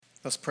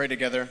Let's pray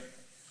together.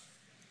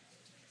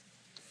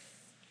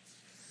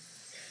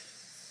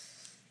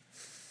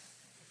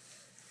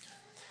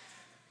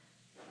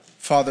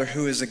 Father,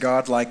 who is a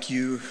God like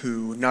you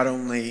who not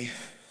only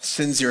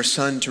sends your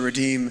Son to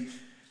redeem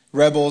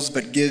rebels,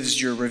 but gives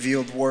your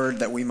revealed word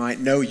that we might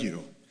know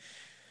you?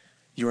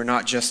 You are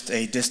not just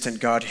a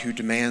distant God who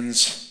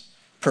demands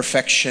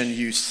perfection.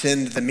 You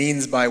send the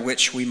means by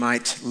which we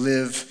might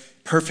live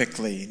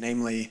perfectly,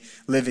 namely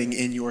living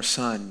in your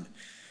Son,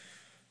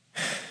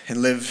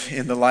 and live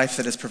in the life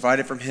that is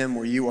provided from him,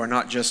 where you are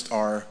not just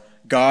our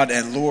God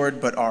and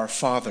Lord, but our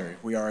Father.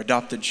 We are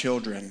adopted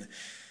children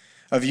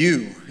of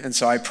you. And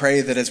so I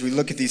pray that as we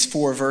look at these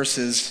 4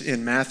 verses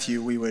in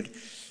Matthew, we would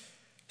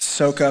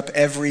soak up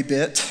every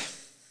bit.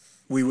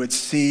 We would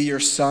see your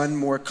Son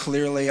more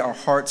clearly. Our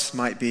hearts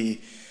might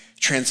be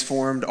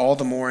transformed all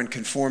the more and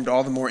conformed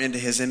all the more into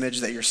his image,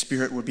 that your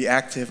Spirit would be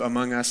active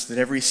among us, that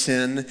every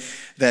sin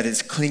that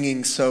is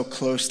clinging so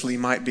closely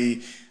might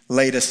be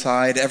laid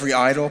aside. Every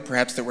idol,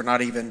 perhaps that we're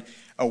not even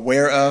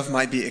aware of,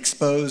 might be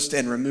exposed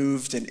and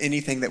removed, and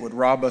anything that would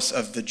rob us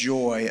of the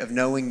joy of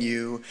knowing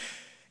you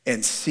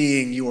and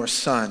seeing your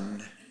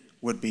Son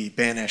would be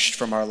banished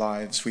from our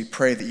lives. We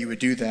pray that you would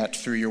do that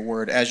through your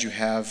word, as you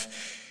have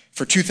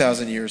for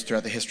 2,000 years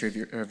throughout the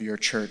history of your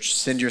church.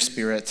 Send your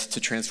Spirit to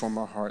transform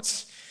our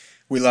hearts.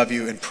 We love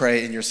you and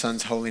pray in your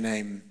Son's holy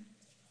name.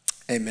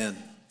 Amen.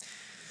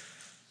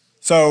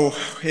 So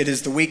it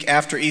is the week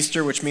after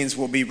Easter, which means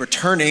we'll be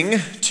returning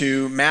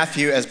to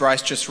Matthew, as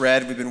Bryce just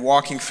read. We've been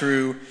walking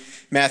through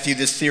Matthew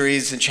this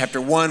series. In chapter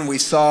 1, we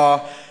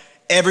saw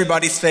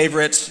everybody's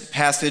favorite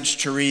passage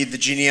to read, the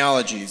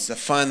genealogies, a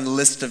fun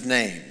list of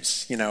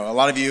names. You know, a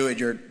lot of you at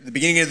the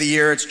beginning of the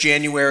year, it's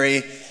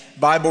January,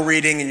 Bible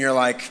reading, and you're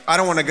like, I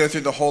don't want to go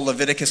through the whole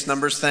Leviticus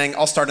Numbers thing.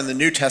 I'll start in the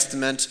New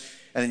Testament,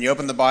 and then you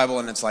open the Bible,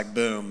 and it's like,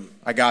 boom,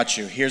 I got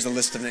you. Here's a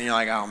list of names. You're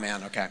like, oh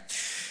man, okay.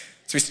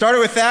 So we started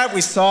with that. We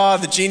saw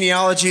the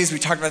genealogies. We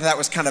talked about that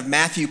was kind of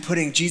Matthew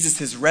putting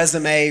Jesus'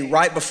 resume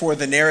right before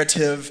the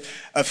narrative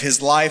of his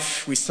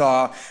life. We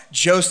saw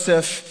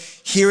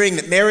Joseph hearing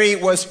that Mary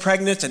was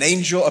pregnant, an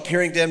angel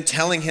appearing to him,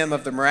 telling him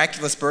of the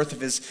miraculous birth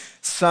of his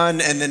son.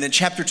 And then in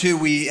chapter 2,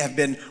 we have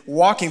been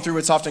walking through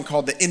what's often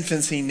called the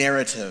infancy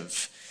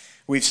narrative.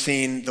 We've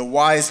seen the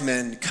wise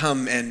men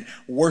come and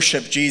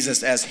worship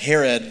Jesus as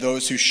Herod.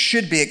 Those who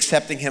should be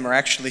accepting him are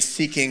actually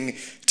seeking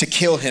to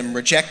kill him,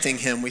 rejecting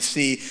him. We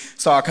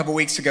saw a couple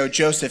weeks ago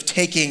Joseph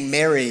taking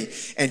Mary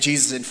and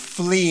Jesus and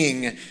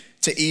fleeing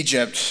to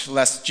Egypt,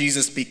 lest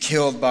Jesus be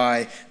killed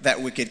by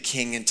that wicked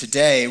king. And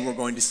today we're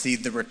going to see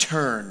the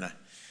return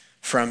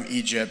from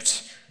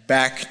Egypt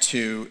back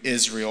to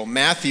Israel.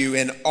 Matthew,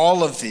 in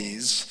all of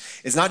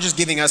these, is not just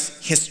giving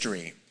us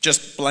history,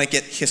 just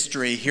blanket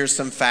history. Here's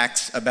some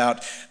facts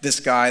about this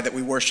guy that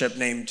we worship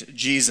named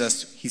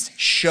Jesus. He's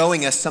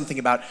showing us something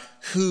about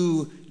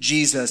who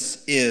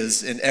Jesus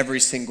is in every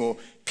single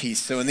piece.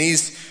 So in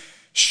these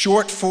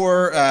short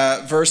 4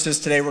 verses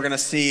today, we're going to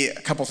see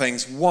a couple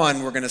things.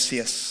 One, we're going to see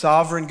a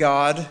sovereign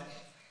God,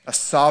 a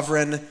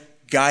sovereign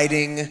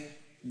guiding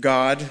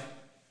God,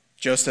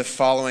 Joseph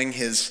following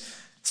his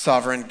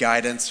sovereign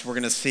guidance. We're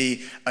going to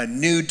see a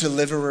new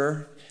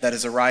deliverer that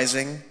is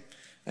arising,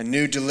 a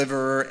new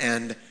deliverer,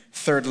 and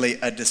thirdly,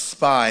 a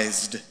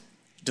despised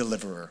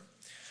deliverer.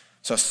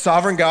 So a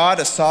sovereign God,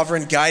 a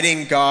sovereign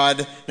guiding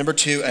God. Number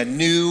 2, a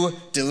new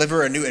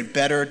deliverer, a new and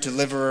better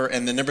deliverer.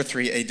 And then number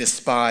 3, a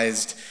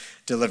despised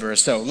deliverer.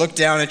 So look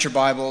down at your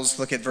Bibles,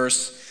 look at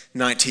verse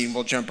 19.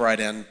 We'll jump right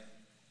in.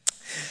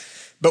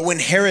 But when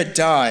Herod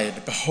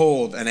died,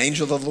 behold, an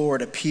angel of the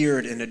Lord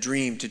appeared in a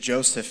dream to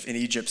Joseph in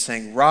Egypt,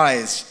 saying,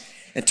 Rise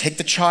and take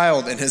the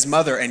child and his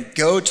mother and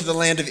go to the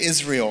land of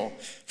Israel,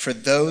 for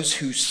those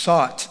who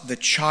sought the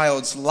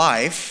child's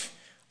life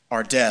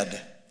are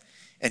dead.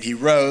 And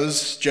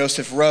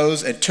Joseph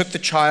rose and took the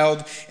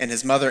child and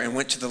his mother and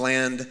went to the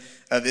land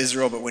of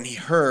Israel. But when he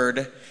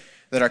heard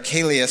that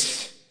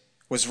Archelaus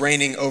was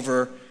reigning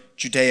over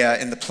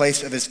Judea in the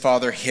place of his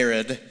father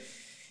Herod,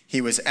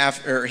 he was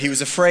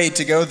afraid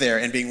to go there.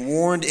 And being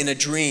warned in a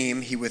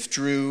dream, he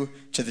withdrew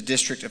to the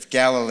district of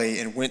Galilee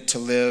and went to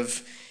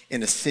live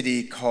in a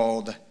city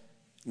called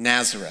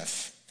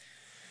Nazareth.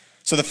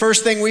 So the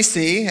first thing we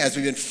see as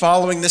we've been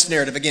following this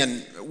narrative,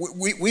 again,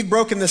 we've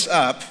broken this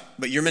up,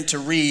 but you're meant to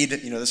read,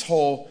 this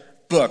whole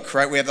book,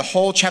 right? We have the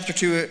whole chapter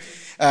 2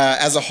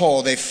 as a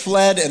whole. They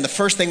fled, and the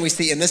first thing we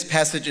see in this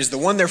passage is the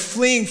one they're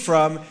fleeing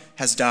from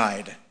has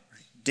died.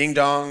 Ding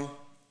dong,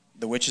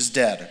 the witch is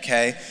dead,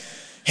 okay?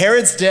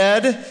 Herod's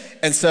dead,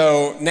 and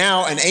so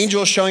now an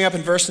angel is showing up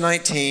in verse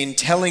 19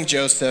 telling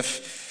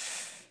Joseph,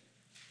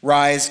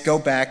 Rise, go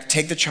back,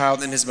 take the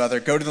child and his mother,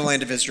 go to the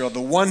land of Israel.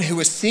 The one who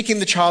was seeking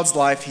the child's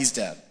life, he's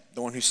dead.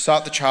 The one who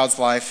sought the child's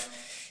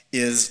life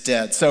is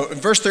dead. So in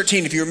verse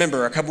 13, if you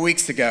remember, a couple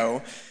weeks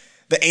ago,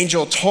 the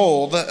angel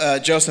told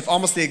Joseph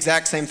almost the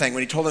exact same thing.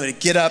 When he told him to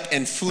get up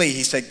and flee,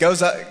 he said,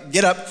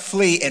 get up,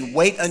 flee, and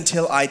wait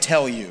until I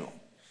tell you.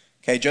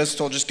 Okay, Joseph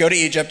told, just go to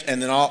Egypt,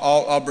 and then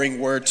I'll bring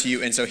word to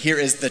you. And so here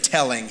is the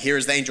telling. Here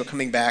is the angel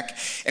coming back,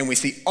 and we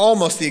see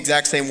almost the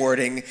exact same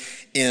wording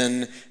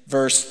in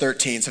verse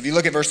 13. So if you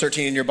look at verse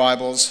 13 in your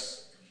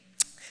Bibles,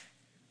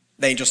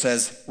 the angel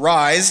says,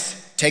 "Rise,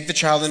 take the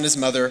child and his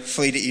mother,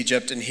 flee to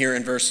Egypt." And here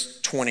in verse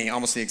 20,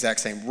 almost the exact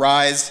same.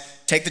 "Rise,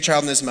 take the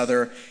child and his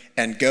mother,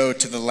 and go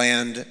to the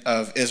land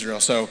of Israel."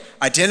 So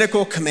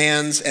identical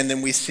commands, and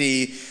then we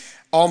see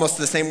almost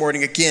the same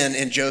wording again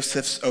in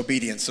Joseph's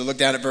obedience. So look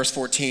down at verse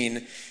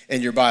 14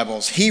 in your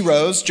Bibles.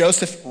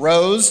 Joseph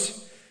rose,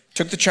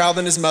 took the child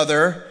and his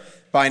mother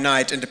by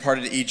night and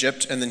departed to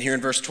Egypt. And then here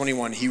in verse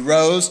 21, he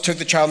rose, took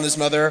the child and his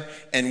mother,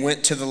 and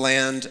went to the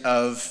land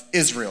of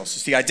Israel. So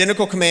see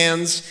identical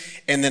commands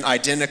and then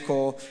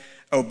identical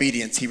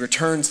obedience. He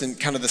returns in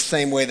kind of the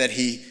same way that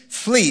he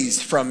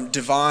flees from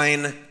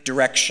divine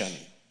direction,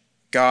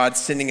 God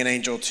sending an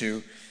angel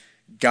to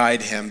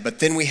guide him. But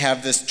then we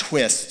have this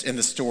twist in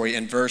the story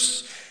in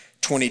verse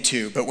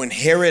 22. "But when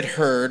Herod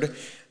heard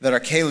that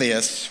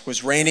Archelaus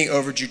was reigning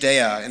over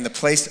Judea in the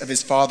place of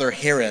his father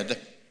Herod,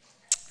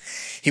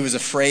 he was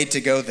afraid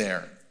to go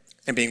there.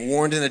 And being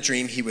warned in a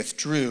dream, he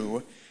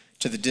withdrew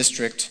to the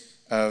district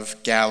of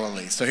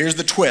Galilee." So here's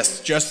the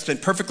twist. Joseph's been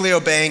perfectly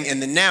obeying,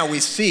 and then now we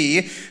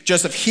see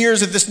Joseph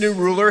hears of this new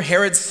ruler,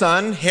 Herod's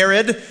son.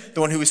 Herod,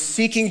 the one who was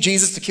seeking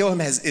Jesus to kill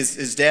him,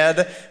 is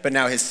dead, but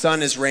now his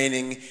son is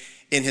reigning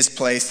in his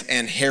place,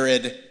 and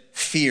Herod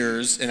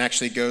fears and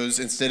actually goes,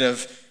 instead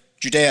of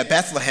Judea,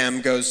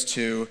 Bethlehem, goes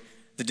to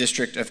the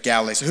district of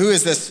Galilee. So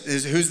who's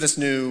this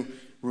new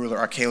ruler,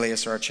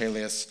 Archelaus?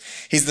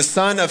 He's the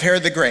son of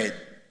Herod the Great.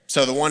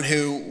 So the one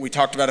who we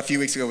talked about a few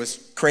weeks ago was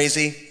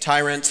crazy,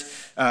 tyrant,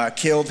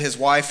 killed his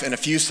wife and a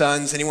few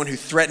sons. Anyone who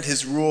threatened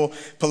his rule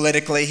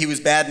politically, he was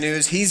bad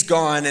news. He's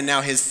gone, and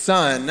now his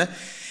son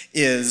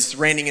is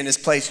reigning in his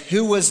place,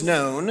 who was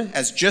known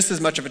as just as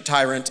much of a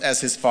tyrant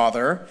as his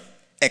father,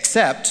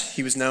 except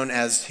he was known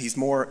as he's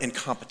more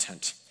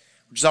incompetent,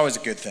 which is always a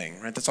good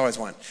thing, right? That's always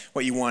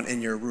what you want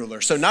in your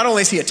ruler. So not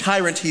only is he a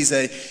tyrant, he's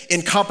an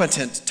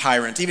incompetent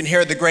tyrant. Even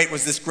Herod the Great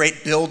was this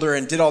great builder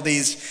and did all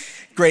these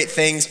great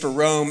things for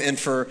Rome and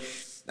for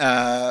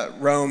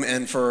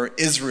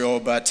Israel,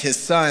 but his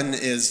son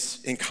is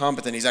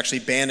incompetent. He's actually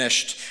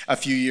banished a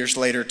few years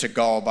later to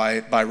Gaul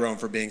by Rome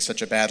for being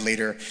such a bad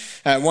leader.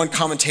 One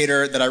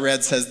commentator that I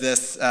read says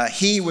this: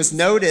 he was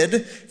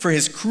noted for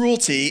his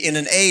cruelty in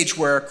an age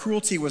where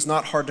cruelty was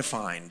not hard to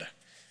find.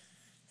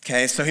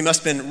 Okay, so he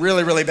must have been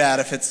really, really bad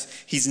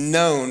if he's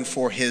known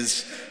for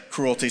his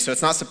cruelty. So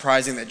it's not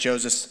surprising that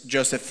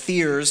Joseph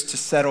fears to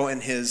settle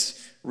in his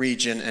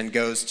region and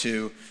goes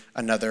to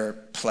another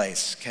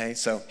place. Okay,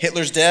 so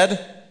Hitler's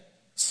dead,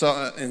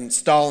 and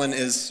Stalin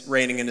is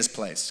reigning in his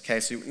place. Okay,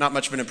 so not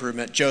much of an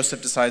improvement.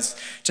 Joseph decides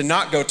to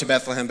not go to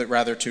Bethlehem, but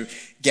rather to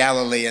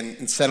Galilee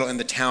and settle in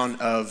the town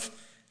of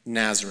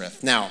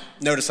Nazareth. Now,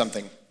 notice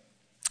something.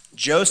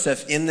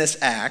 Joseph in this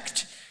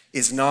act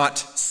is not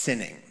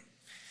sinning.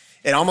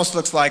 It almost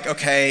looks like,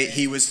 okay,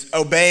 he was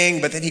obeying,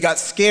 but then he got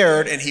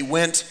scared and he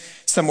went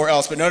somewhere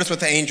else. But notice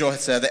what the angel had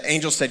said. The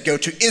angel said, "Go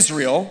to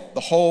Israel," the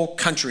whole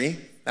country.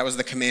 That was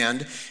the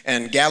command.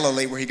 And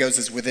Galilee, where he goes,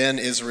 is within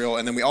Israel.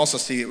 And then we also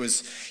see it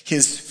was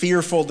his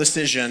fearful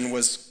decision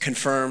was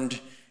confirmed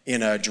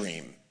in a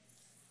dream.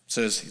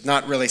 So he's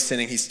not really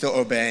sinning. He's still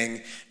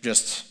obeying,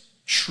 just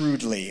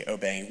shrewdly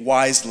obeying,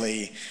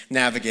 wisely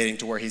navigating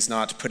to where he's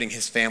not putting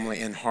his family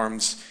in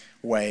harm's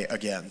way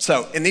again.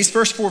 So in these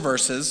first 4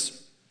 verses,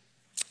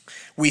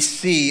 we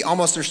see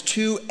there's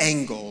 2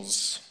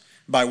 angles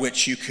by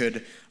which you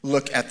could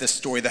look at this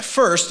story. The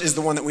first is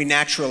the one that we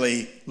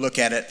naturally look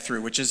at it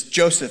through, which is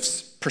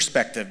Joseph's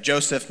perspective,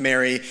 Joseph,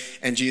 Mary,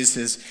 and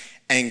Jesus'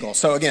 angle.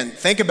 So again,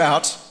 think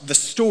about the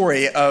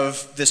story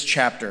of this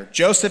chapter.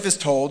 Joseph is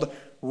told,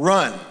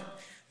 "Run.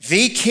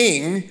 The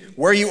king,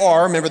 where you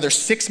are," remember they're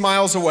 6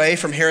 miles away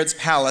from Herod's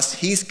palace.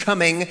 He's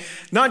coming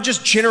not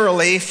just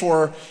generally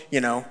for,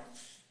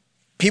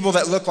 people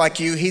that look like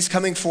you. He's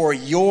coming for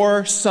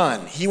your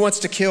son. He wants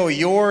to kill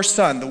your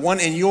son, the one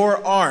in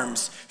your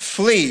arms.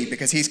 Flee,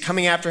 because he's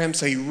coming after him.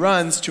 So he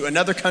runs to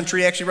another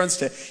country, actually runs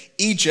to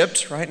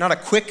Egypt, right? Not a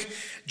quick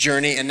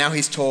journey. And now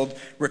he's told,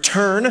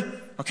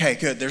 return. Okay,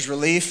 good. There's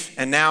relief.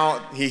 And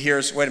now he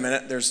hears, wait a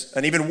minute, there's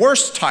an even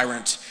worse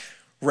tyrant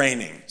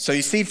reigning. So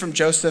you see from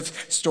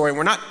Joseph's story,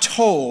 we're not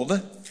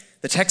told,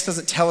 the text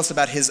doesn't tell us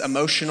about his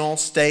emotional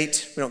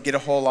state. We don't get a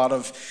whole lot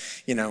of,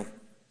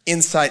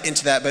 insight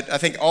into that, but I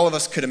think all of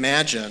us could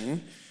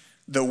imagine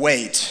the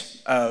weight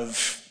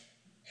of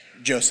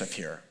Joseph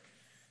here.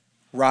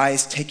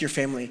 Rise, take your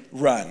family,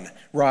 run.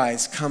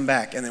 Rise, come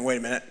back. And then wait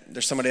a minute,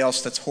 there's somebody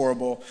else that's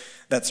horrible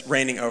that's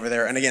reigning over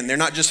there. And again, they're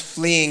not just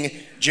fleeing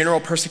general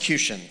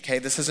persecution, okay?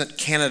 This isn't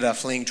Canada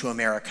fleeing to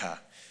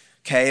America,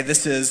 okay?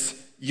 This is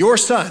your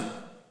son.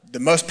 The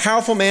most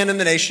powerful man in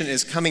the nation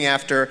is coming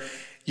after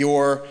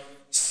your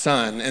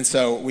son. And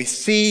so we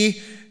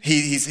see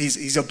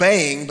he's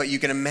obeying, but you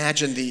can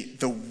imagine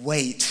the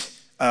weight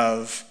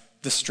of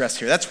the stress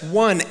here. That's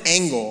one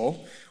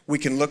angle we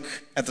can look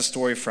at the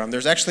story from.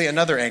 There's actually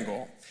another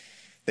angle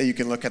that you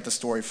can look at the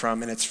story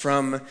from, and it's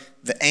from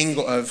the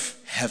angle of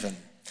heaven,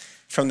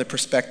 from the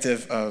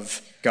perspective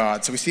of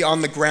God. So we see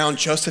on the ground,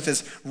 Joseph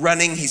is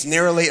running. He's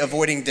narrowly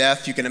avoiding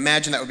death. You can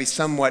imagine that would be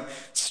somewhat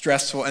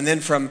stressful. And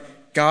then from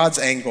God's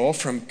angle,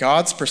 from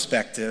God's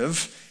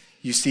perspective,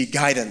 you see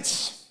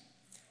guidance.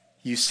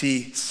 You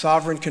see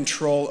sovereign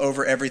control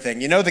over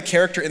everything. You know the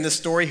character in this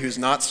story who's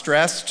not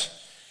stressed?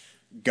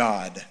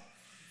 God.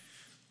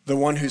 The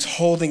one who's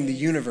holding the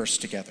universe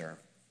together.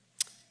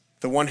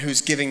 The one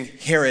who's giving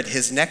Herod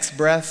his next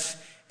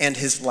breath and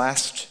his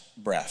last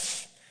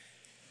breath.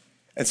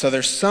 And so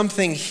there's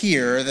something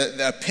here,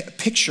 a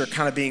picture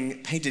kind of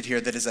being painted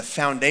here that is a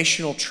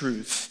foundational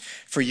truth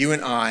for you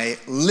and I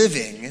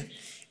living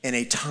in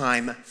a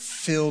time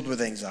filled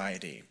with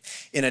anxiety,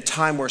 in a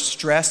time where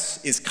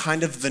stress is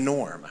kind of the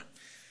norm,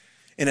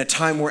 in a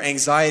time where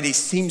anxiety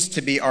seems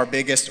to be our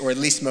biggest or at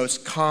least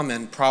most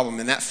common problem.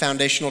 And that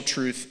foundational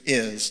truth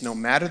is, no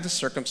matter the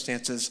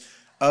circumstances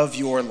of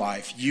your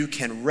life, you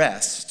can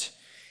rest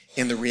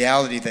in the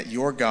reality that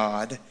your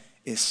God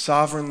is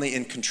sovereignly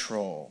in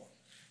control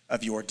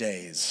of your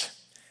days.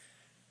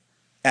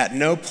 At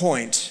no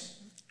point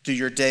do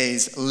your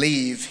days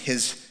leave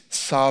his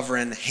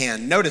sovereign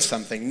hand. Notice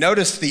something.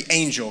 Notice the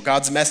angel,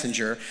 God's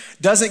messenger,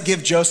 doesn't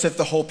give Joseph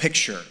the whole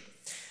picture.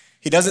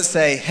 He doesn't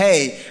say,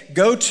 hey,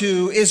 go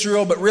to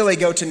Israel, but really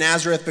go to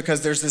Nazareth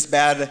because there's this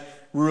bad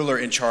ruler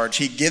in charge.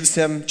 He gives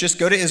him, just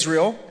go to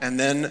Israel, and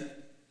then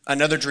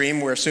another dream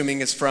we're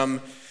assuming is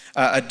from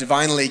a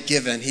divinely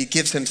given. He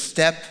gives him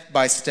step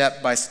by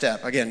step by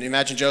step. Again,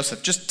 imagine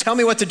Joseph, just tell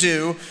me what to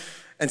do.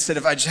 Instead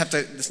of, I just have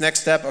to, this next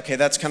step, okay,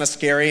 that's kind of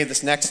scary.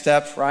 This next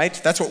step, right?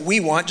 That's what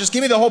we want. Just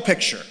give me the whole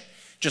picture.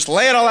 Just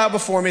lay it all out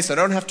before me so I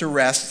don't have to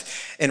rest.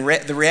 And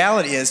the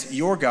reality is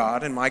your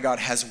God and my God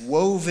has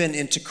woven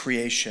into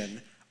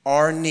creation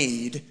our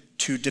need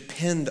to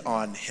depend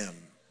on him.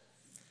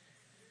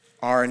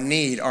 Our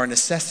need, our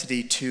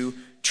necessity to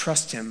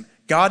trust him.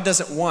 God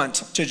doesn't want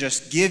to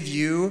just give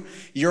you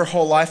your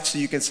whole life so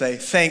you can say,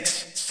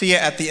 thanks, see you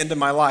at the end of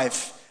my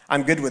life.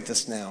 I'm good with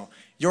this now.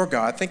 Your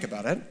God, think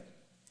about it,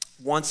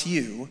 wants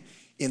you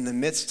in the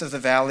midst of the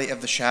valley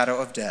of the shadow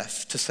of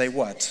death to say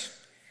what?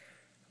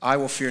 I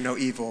will fear no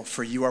evil,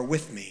 for you are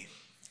with me.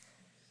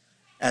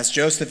 As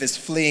Joseph is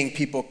fleeing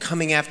people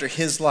coming after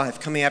his life,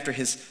 coming after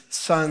his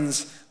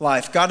son's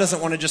life, God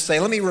doesn't want to just say,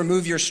 let me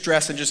remove your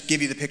stress and just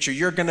give you the picture.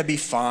 You're going to be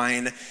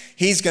fine.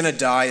 He's going to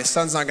die. His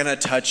son's not going to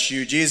touch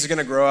you. Jesus is going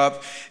to grow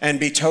up and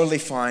be totally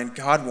fine.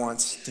 God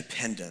wants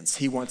dependence.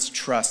 He wants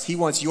trust. He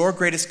wants your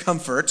greatest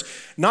comfort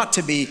not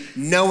to be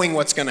knowing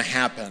what's going to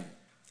happen,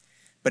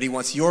 but he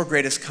wants your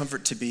greatest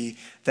comfort to be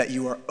that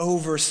you are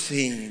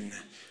overseen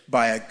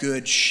by a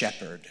good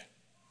shepherd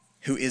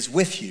who is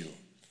with you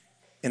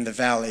in the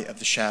valley of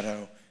the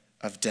shadow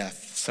of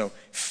death. So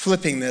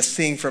flipping this,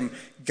 seeing from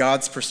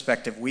God's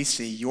perspective, we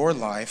see your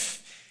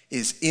life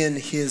is in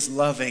his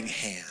loving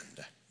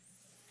hand.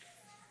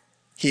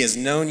 He has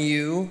known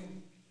you,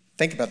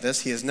 think about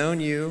this, he has known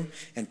you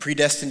and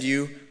predestined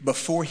you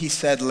before he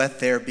said, let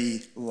there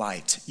be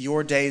light.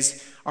 Your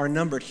days are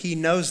numbered. He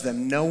knows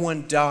them. No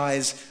one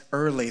dies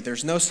early.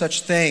 There's no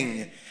such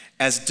thing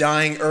as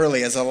dying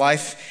early, as a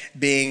life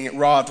being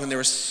robbed when there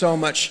is so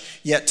much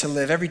yet to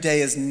live. Every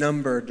day is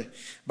numbered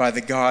by the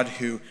God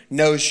who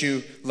knows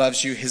you,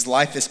 loves you. His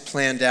life is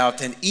planned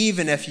out, and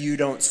even if you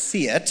don't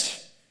see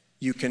it,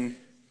 you can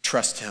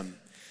trust him.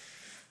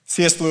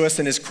 C.S. Lewis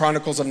in his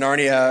Chronicles of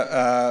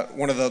Narnia,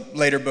 one of the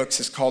later books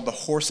is called The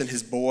Horse and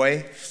His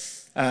Boy,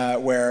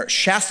 where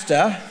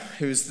Shasta,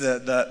 who's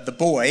the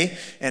boy,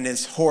 and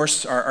his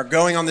horse are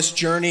going on this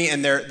journey,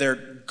 and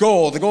the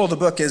goal of the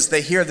book is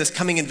they hear this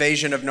coming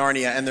invasion of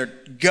Narnia, and they're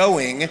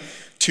going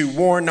to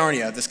warn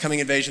Narnia, this coming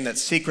invasion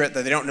that's secret,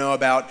 that they don't know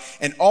about.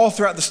 And all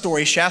throughout the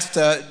story,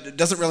 Shasta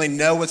doesn't really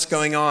know what's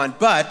going on,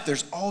 but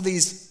there's all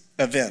these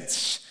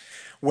events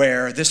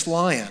where this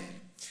lion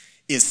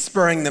is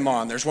spurring them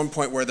on. There's one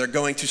point where they're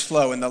going too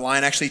slow and the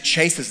lion actually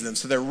chases them.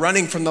 So they're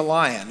running from the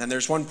lion. And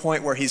there's one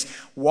point where he's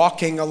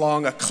walking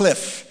along a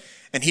cliff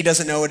and he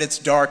doesn't know it, it's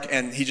dark,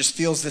 and he just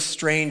feels this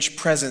strange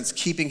presence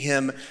keeping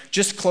him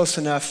just close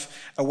enough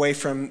away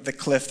from the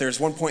cliff. There's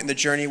one point in the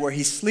journey where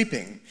he's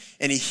sleeping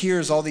and he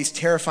hears all these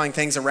terrifying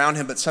things around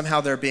him, but somehow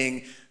they're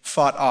being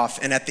fought off.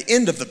 And at the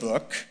end of the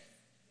book,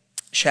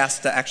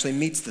 Shasta actually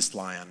meets this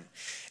lion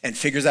and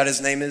figures out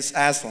his name is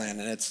Aslan,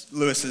 and it's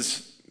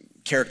Lewis's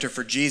character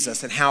for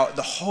Jesus, and how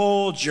the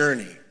whole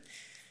journey,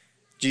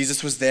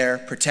 Jesus was there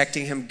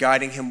protecting him,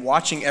 guiding him,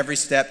 watching every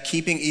step,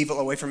 keeping evil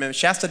away from him.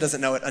 Shasta doesn't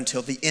know it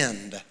until the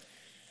end.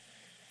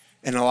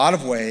 In a lot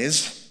of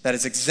ways, that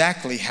is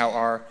exactly how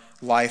our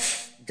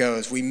life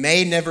goes. We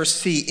may never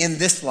see in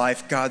this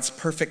life God's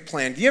perfect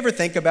plan. Do you ever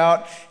think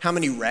about how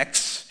many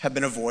wrecks have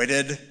been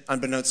avoided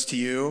unbeknownst to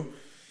you?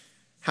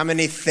 How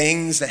many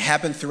things that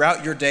happen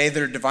throughout your day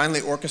that are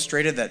divinely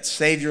orchestrated that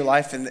save your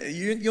life, and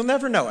you'll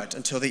never know it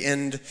until the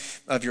end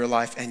of your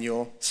life, and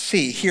you'll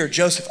see. Here,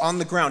 Joseph on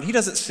the ground, he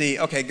doesn't see,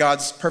 okay,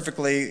 God's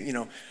perfectly,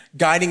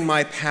 guiding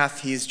my path.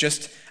 He's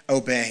just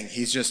obeying.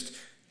 He's just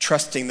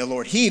trusting the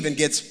Lord. He even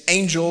gets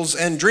angels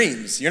and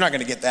dreams. You're not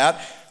going to get that.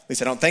 At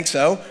least I don't think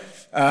so.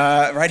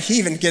 right? He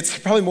even gets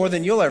probably more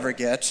than you'll ever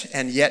get,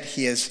 and yet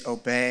he is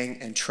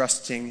obeying and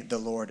trusting the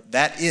Lord.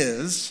 That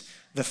is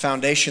the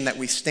foundation that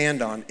we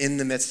stand on in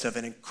the midst of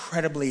an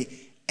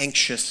incredibly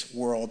anxious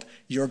world.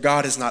 Your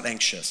God is not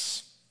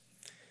anxious.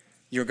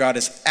 Your God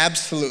is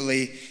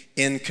absolutely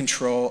in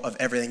control of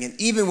everything. And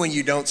even when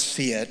you don't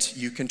see it,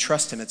 you can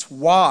trust him. It's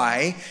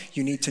why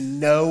you need to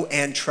know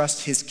and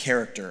trust his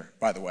character,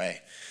 by the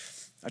way.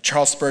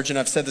 Charles Spurgeon,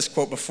 I've said this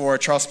quote before.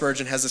 Charles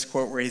Spurgeon has this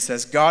quote where he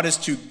says, God is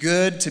too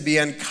good to be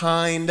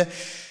unkind,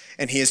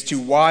 and he is too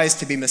wise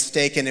to be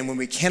mistaken. And when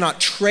we cannot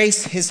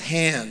trace his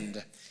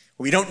hand,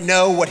 we don't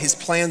know what his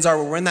plans are,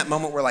 when we're in that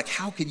moment, we're like,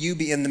 how could you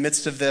be in the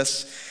midst of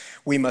this?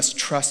 We must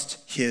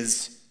trust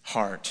his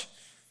heart.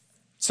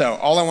 So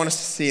all I want us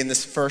to see in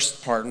this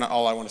first part, not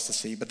all I want us to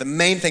see, but the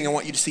main thing I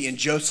want you to see in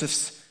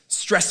Joseph's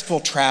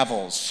stressful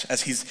travels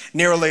as he's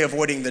narrowly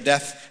avoiding the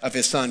death of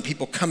his son,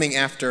 people coming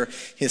after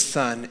his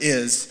son,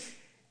 is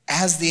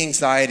as the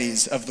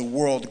anxieties of the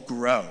world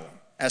grow,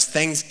 as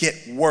things get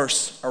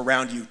worse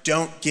around you,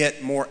 don't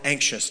get more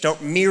anxious.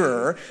 Don't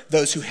mirror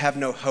those who have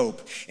no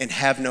hope and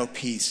have no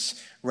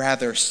peace.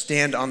 Rather,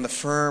 stand on the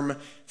firm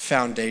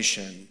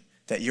foundation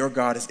that your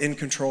God is in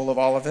control of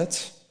all of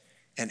it,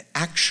 and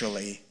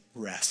actually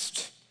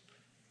rest.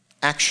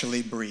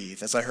 Actually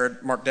breathe. As I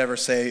heard Mark Dever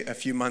say a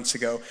few months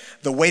ago,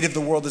 the weight of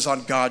the world is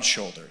on God's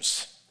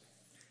shoulders.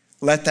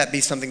 Let that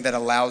be something that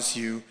allows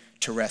you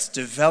to rest.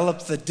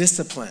 Develop the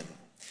discipline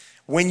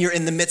when you're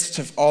in the midst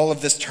of all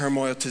of this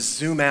turmoil to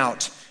zoom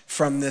out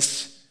from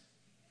this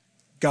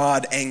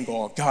God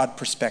angle, God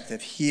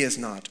perspective. He is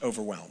not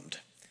overwhelmed.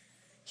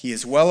 He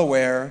is well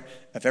aware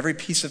of every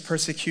piece of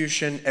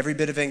persecution, every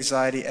bit of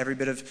anxiety, every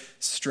bit of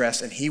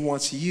stress, and he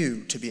wants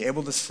you to be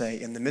able to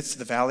say, in the midst of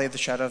the valley of the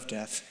shadow of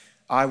death,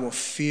 I will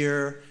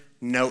fear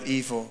no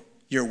evil,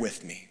 you're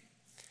with me.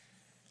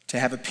 To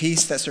have a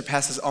peace that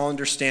surpasses all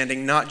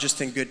understanding, not just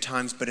in good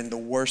times, but in the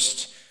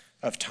worst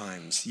of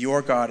times.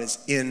 Your God is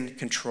in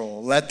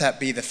control. Let that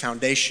be the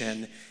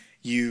foundation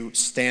you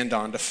stand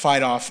on to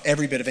fight off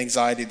every bit of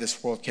anxiety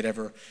this world could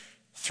ever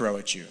throw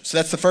at you. So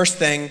that's the first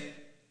thing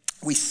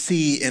we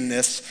see in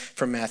this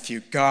from Matthew.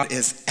 God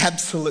is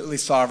absolutely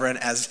sovereign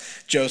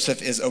as Joseph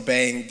is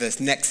obeying this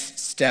next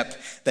step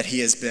that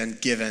he has been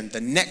given. The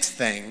next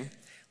thing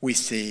we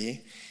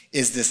see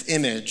is this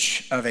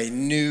image of a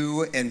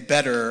new and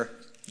better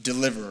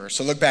deliverer.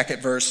 So look back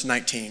at verse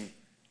 19.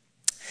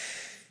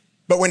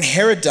 But when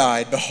Herod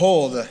died,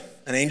 behold,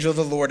 an angel of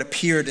the Lord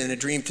appeared in a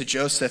dream to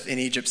Joseph in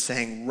Egypt,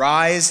 saying,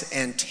 Rise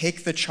and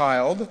take the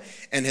child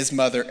and his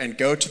mother and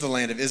go to the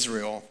land of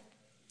Israel.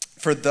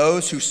 For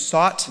those who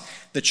sought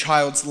the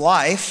child's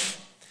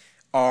life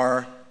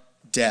are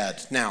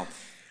dead. Now,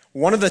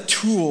 one of the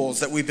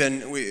tools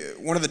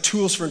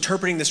for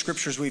interpreting the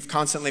scriptures we've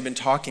constantly been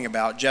talking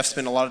about, Jeff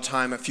spent a lot of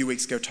time a few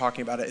weeks ago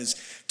talking about it, is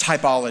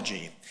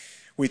typology.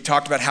 We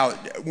talked about how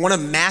one of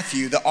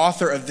Matthew, the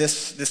author of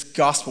this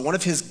gospel, one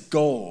of his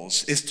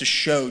goals is to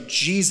show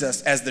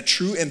Jesus as the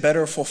true and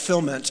better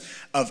fulfillment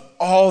of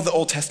all the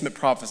Old Testament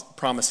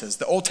promises.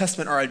 The Old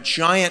Testament are a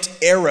giant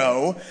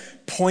arrow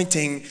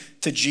pointing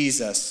to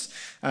Jesus.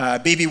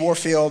 B.B.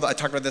 Warfield, I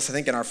talked about this, I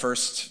think, in our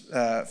first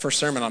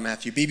sermon on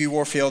Matthew. B.B.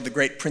 Warfield, the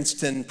great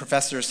Princeton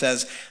professor,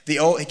 says, he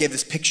gave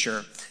this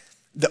picture.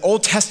 The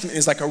Old Testament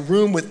is like a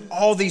room with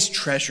all these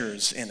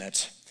treasures in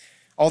it,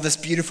 all this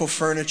beautiful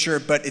furniture,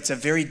 but it's a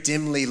very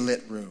dimly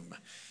lit room.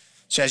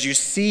 So as you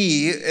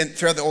see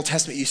throughout the Old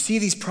Testament, you see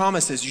these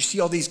promises, you see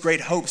all these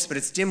great hopes, but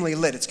it's dimly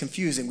lit, it's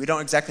confusing. We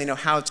don't exactly know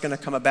how it's going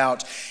to come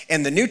about.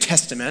 And the New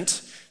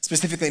Testament,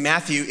 specifically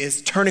Matthew,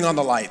 is turning on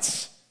the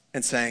lights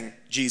and saying,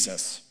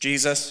 Jesus,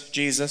 Jesus,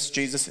 Jesus,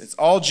 Jesus. It's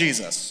all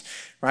Jesus,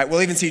 right?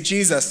 We'll even see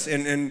Jesus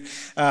in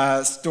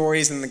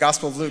stories in the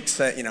Gospel of Luke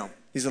say,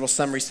 these little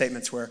summary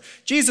statements where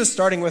Jesus,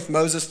 starting with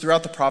Moses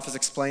throughout the prophets,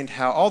 explained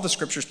how all the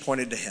scriptures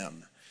pointed to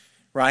him,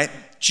 right?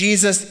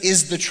 Jesus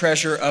is the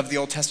treasure of the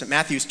Old Testament.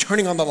 Matthew's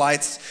turning on the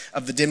lights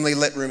of the dimly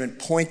lit room and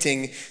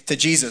pointing to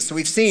Jesus. So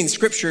we've seen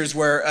scriptures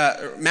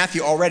where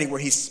Matthew already, where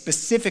he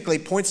specifically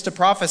points to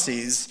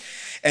prophecies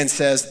and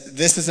says,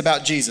 this is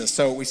about Jesus.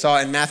 So we saw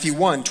in Matthew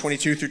 1,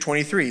 22 through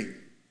 23.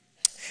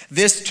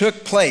 This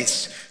took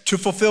place to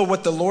fulfill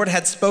what the Lord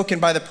had spoken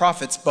by the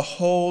prophets.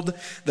 Behold,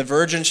 the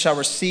virgin shall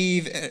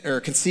conceive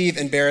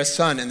and bear a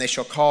son, and they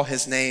shall call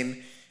his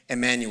name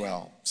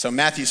Emmanuel. So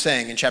Matthew's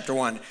saying in chapter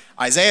 1,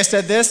 Isaiah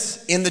said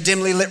this in the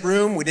dimly lit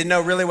room. We didn't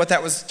know really what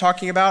that was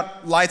talking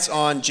about. Lights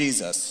on,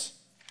 Jesus.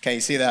 Okay,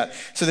 you see that?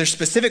 So there's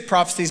specific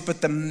prophecies, but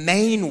the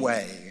main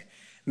way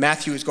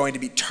Matthew is going to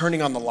be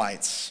turning on the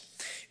lights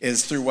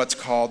is through what's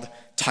called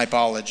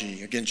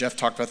typology. Again, Jeff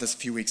talked about this a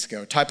few weeks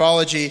ago.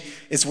 Typology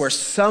is where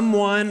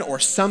someone or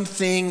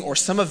something or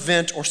some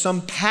event or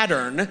some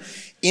pattern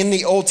in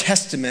the Old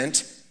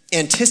Testament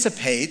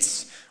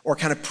anticipates or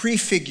kind of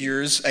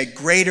prefigures a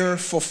greater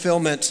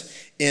fulfillment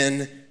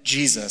in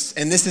Jesus.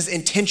 And this is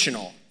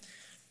intentional.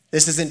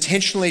 This is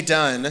intentionally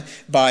done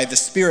by the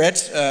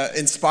Spirit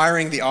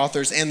inspiring the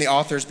authors and the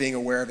authors being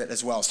aware of it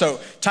as well. So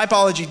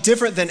typology,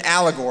 different than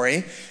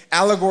allegory.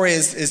 Allegory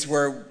is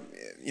where,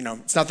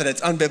 it's not that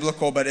it's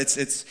unbiblical, but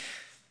it's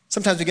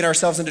Sometimes we get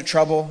ourselves into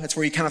trouble. It's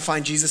where you kind of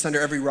find Jesus under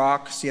every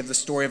rock. So you have the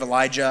story of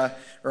Elijah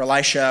or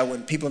Elisha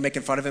when people are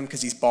making fun of him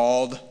because he's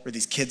bald, or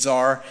these kids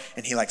are,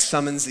 and he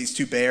summons these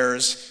two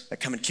bears that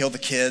come and kill the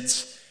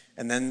kids.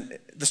 And then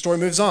the story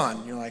moves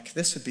on. You're like,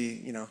 this would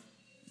be,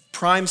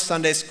 prime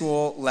Sunday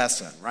school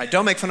lesson, right?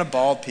 Don't make fun of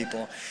bald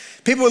people.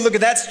 People would look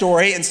at that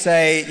story and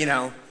say,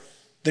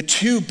 the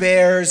two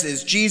bears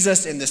is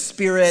Jesus in the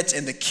spirit,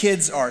 and the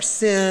kids are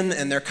sin,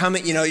 and they're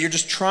coming, you're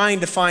just trying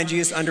to find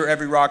Jesus under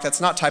every rock. That's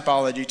not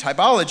typology.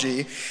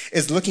 Typology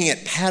is looking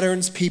at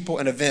patterns, people,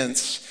 and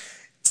events,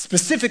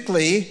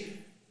 specifically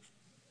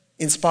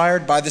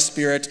inspired by the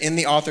Spirit in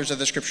the authors of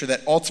the Scripture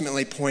that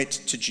ultimately point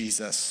to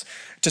Jesus.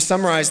 To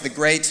summarize, the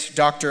great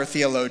doctor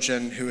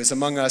theologian who is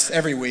among us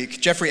every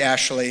week, Jeffrey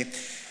Ashley,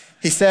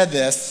 he said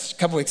this a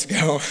couple weeks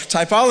ago: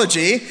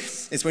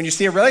 typology is when you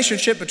see a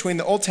relationship between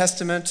the Old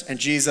Testament and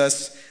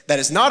Jesus that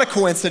is not a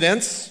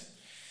coincidence,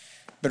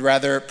 but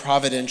rather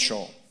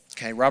providential.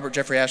 Okay, Robert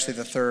Jeffrey Ashley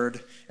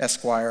III,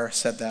 Esquire,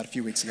 said that a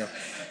few weeks ago.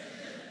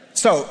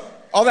 So,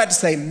 all that to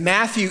say,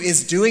 Matthew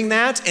is doing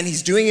that, and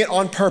he's doing it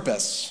on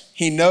purpose.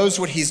 He knows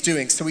what he's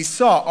doing. So we've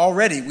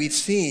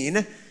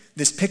seen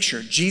this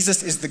picture.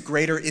 Jesus is the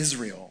greater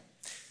Israel.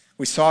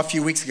 We saw a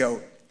few weeks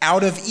ago,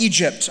 out of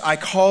Egypt I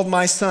called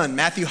my son.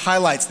 Matthew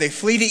highlights they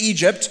flee to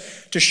Egypt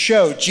to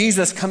show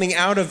Jesus coming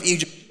out of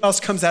Egypt. Who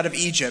else comes out of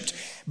Egypt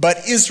but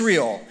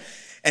Israel?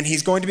 And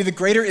he's going to be the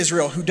greater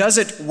Israel who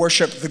doesn't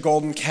worship the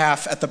golden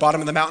calf at the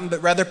bottom of the mountain,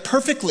 but rather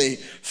perfectly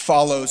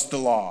follows the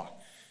law.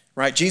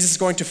 Right? Jesus is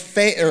going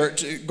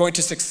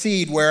to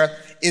succeed where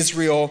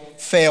Israel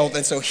failed.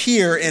 And so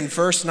here in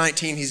verse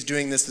 19, he's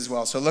doing this as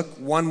well. So look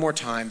one more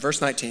time,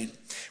 verse 19.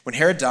 When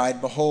Herod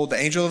died, behold, the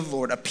angel of the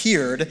Lord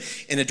appeared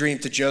in a dream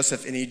to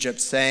Joseph in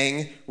Egypt,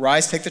 saying,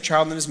 rise, take the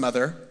child and his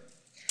mother,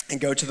 and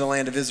go to the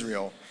land of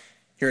Israel.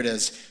 Here it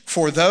is.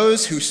 For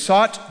those who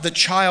sought the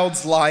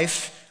child's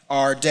life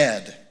are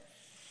dead.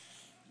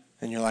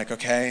 And you're like,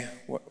 okay,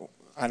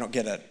 I don't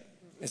get it.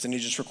 Isn't he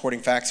just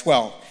recording facts?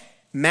 Well,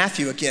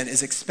 Matthew, again,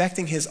 is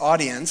expecting his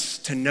audience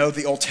to know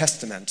the Old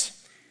Testament.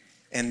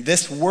 And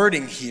this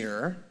wording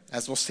here,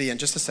 as we'll see in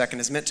just a second,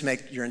 is meant to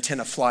make your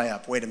antenna fly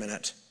up. Wait a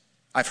minute.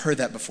 I've heard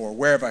that before.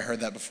 Where have I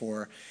heard that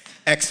before?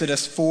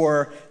 Exodus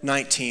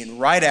 4:19,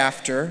 right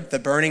after the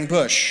burning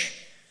bush,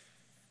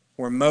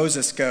 where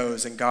Moses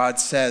goes and God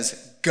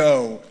says,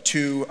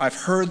 I've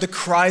heard the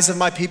cries of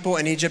my people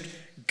in Egypt.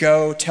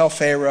 Go, tell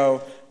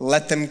Pharaoh,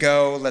 let them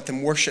go, let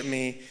them worship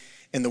me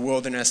in the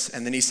wilderness.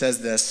 And then he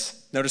says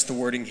this, notice the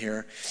wording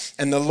here.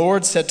 And the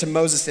Lord said to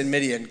Moses in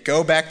Midian,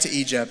 go back to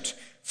Egypt,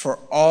 for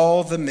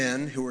all the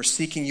men who are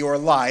seeking your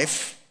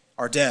life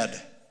are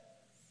dead.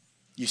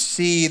 You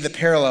see the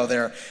parallel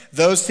there.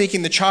 Those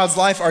seeking the child's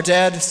life are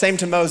dead. Same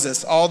to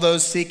Moses. All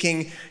those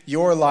seeking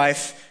your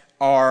life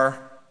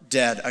are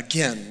dead.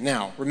 Again,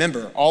 now,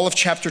 remember, all of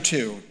chapter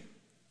 2,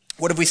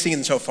 what have we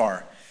seen so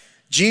far?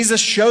 Jesus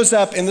shows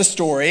up in the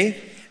story,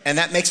 and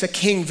that makes a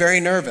king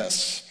very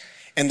nervous.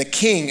 And the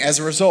king, as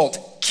a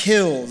result,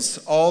 kills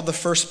all the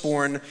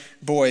firstborn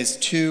boys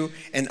 2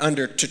 and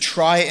under to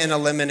try and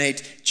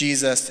eliminate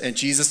Jesus, and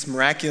Jesus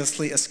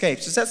miraculously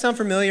escapes. Does that sound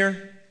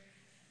familiar?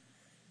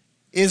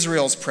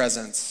 Israel's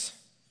presence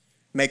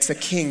makes a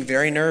king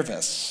very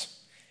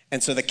nervous.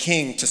 And so the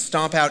king, to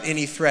stomp out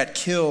any threat,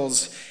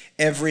 kills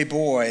every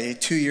boy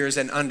 2 years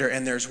and under,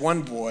 and there's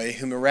one boy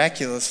who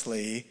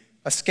miraculously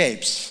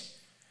escapes.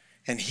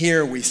 And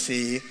here we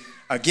see,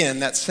 again,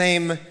 that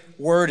same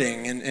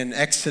wording in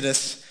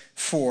Exodus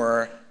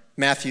 4,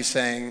 Matthew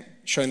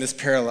showing this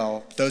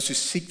parallel, those who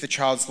seek the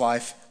child's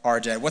life are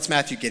dead. What's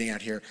Matthew getting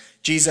at here?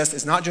 Jesus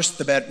is not just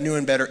the new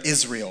and better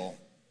Israel,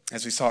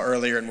 as we saw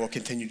earlier and we'll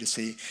continue to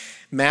see.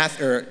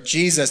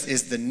 Jesus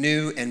is the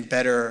new and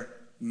better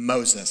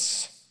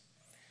Moses.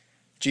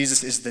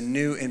 Jesus is the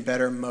new and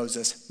better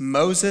Moses.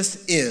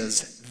 Moses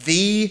is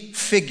the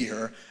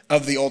figure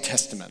of the Old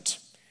Testament.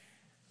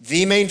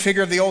 The main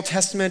figure of the Old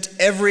Testament,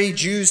 every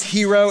Jew's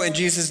hero in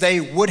Jesus' day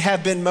would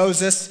have been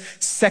Moses.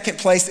 Second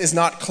place is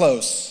not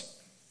close.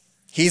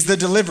 He's the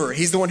deliverer.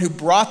 He's the one who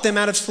brought them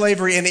out of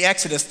slavery in the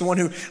Exodus, the one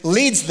who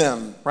leads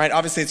them, right?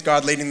 Obviously it's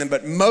God leading them,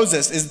 but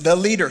Moses is the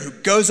leader who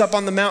goes up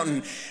on the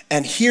mountain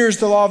and hears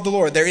the law of the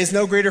Lord. There is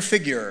no greater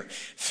figure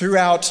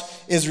throughout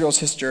Israel's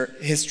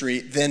history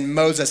than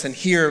Moses. And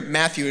here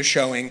Matthew is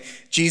showing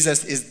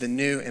Jesus is the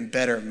new and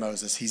better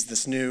Moses. He's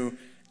this new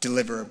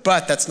deliverer.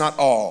 But that's not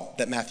all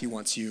that Matthew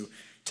wants you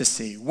to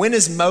see. When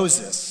is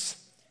Moses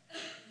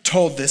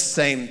told this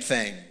same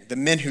thing? The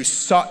men who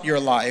sought your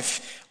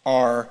life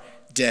are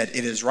dead.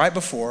 It is right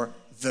before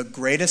the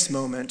greatest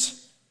moment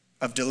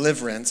of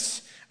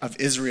deliverance of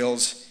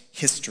Israel's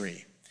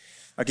history.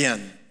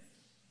 Again,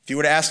 if you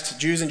would have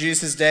asked Jews in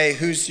Jesus' day,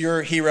 who's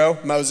your hero?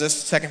 Moses.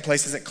 Second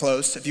place isn't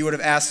close. If you would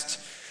have asked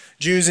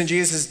Jews in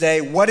Jesus'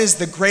 day, what is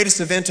the greatest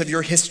event of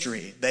your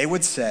history? They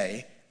would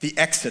say the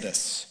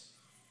Exodus.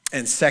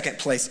 And second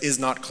place is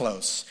not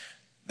close.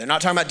 They're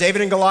not talking about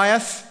David and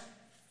Goliath.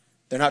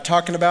 They're not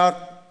talking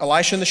about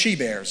Elisha and the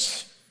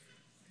she-bears.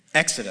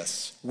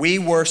 Exodus. We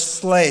were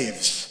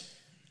slaves,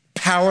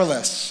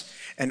 powerless,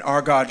 and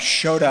our God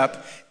showed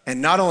up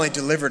and not only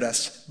delivered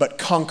us, but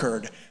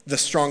conquered the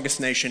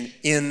strongest nation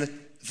in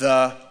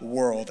the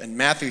world. And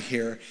Matthew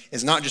here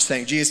is not just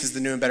saying Jesus is the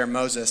new and better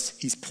Moses.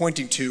 He's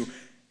pointing to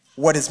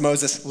what does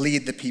Moses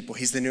lead the people?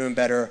 He's the new and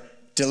better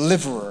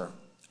deliverer.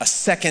 A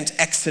second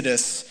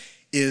Exodus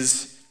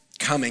is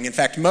coming. In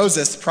fact,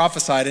 Moses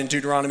prophesied in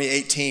Deuteronomy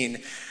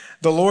 18,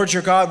 "The Lord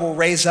your God will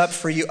raise up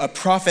for you a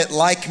prophet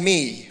like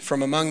me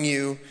from among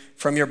you,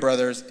 from your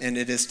brothers, and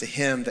it is to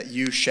him that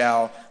you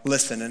shall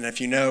listen." And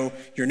if you know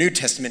your New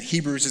Testament,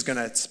 Hebrews is going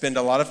to spend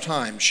a lot of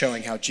time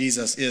showing how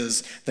Jesus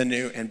is the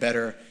new and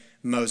better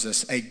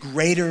Moses. A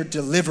greater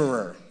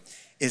deliverer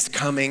is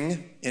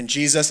coming in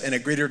Jesus, and a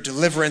greater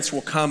deliverance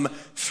will come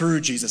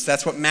through Jesus.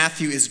 That's what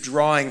Matthew is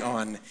drawing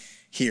on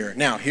here.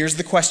 Now, here's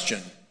the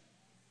question.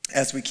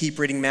 As we keep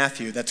reading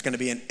Matthew, that's going to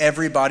be in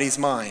everybody's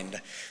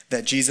mind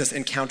that Jesus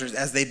encounters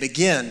as they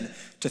begin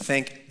to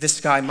think this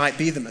guy might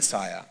be the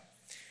Messiah.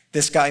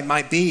 This guy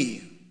might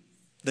be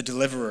the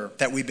deliverer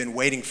that we've been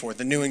waiting for,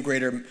 the new and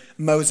greater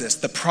Moses,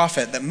 the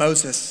prophet that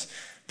Moses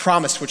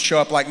promised would show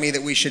up like me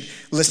that we should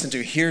listen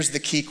to. Here's the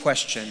key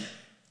question.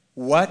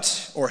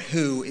 What or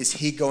who is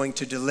he going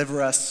to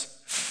deliver us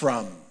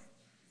from?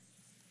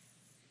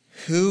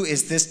 Who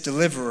is this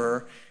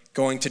deliverer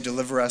going to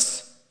deliver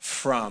us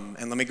from?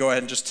 And let me go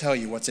ahead and just tell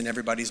you what's in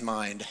everybody's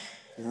mind.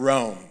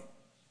 Rome.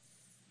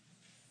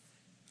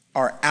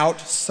 Our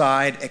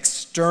outside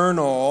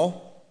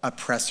external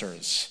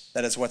oppressors.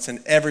 That is what's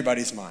in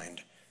everybody's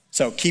mind.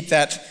 So keep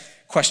that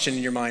question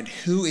in your mind.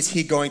 Who is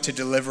he going to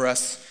deliver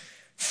us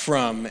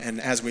from? And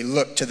as we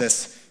look to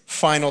this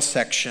final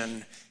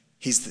section,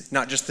 he's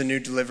not just the new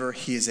deliverer,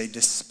 he is a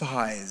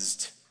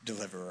despised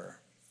deliverer.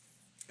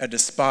 A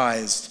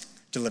despised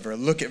deliverer.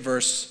 Look at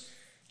verse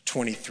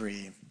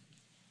 23.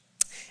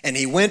 "And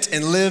he went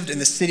and lived in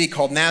the city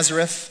called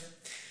Nazareth,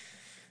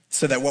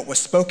 so that what was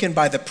spoken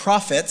by the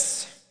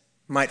prophets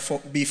might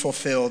be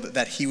fulfilled,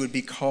 that he would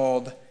be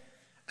called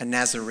a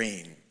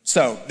Nazarene."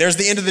 So there's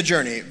the end of the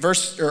journey.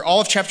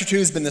 All of chapter 2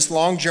 has been this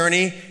long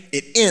journey.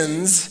 It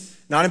ends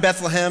not in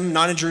Bethlehem,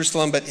 not in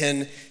Jerusalem, but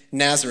in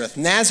Nazareth.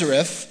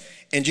 Nazareth,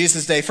 in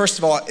Jesus' day, first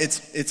of all,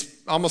 it's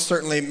almost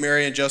certainly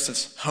Mary and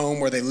Joseph's home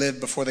where they lived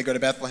before they go to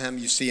Bethlehem.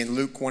 You see in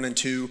Luke 1 and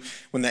 2,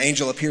 when the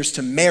angel appears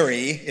to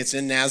Mary, it's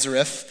in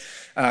Nazareth.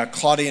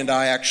 Claudia and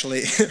I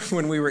actually,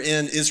 when we were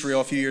in Israel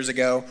a few years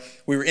ago,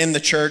 we were in the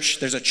church.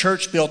 There's a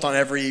church built on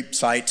every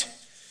site.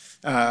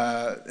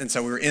 And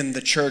so we were in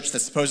the church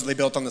that's supposedly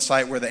built on the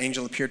site where the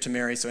angel appeared to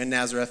Mary, so in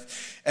Nazareth.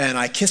 And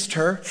I kissed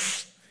her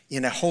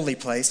in a holy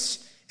place,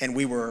 and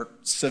we were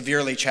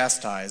severely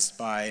chastised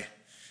by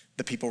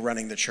the people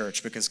running the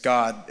church, because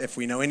God, if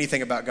we know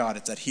anything about God,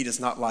 it's that he does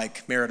not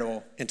like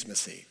marital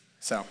intimacy.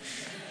 So,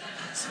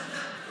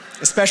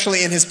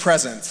 especially in his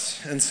presence.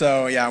 And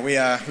so, yeah, we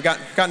got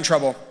in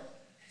trouble.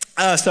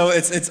 So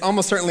it's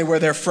almost certainly where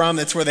they're from.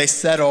 It's where they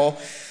settle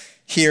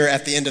here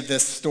at the end of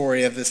this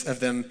story of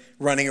them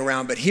running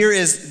around. But here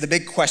is the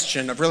big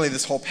question of really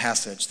this whole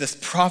passage, this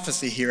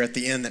prophecy here at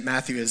the end that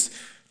Matthew is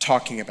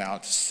talking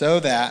about.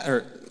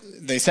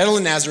 They settle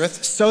in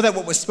Nazareth so that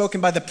what was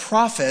spoken by the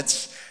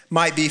prophets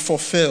might be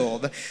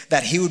fulfilled,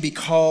 that he would be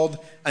called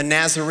a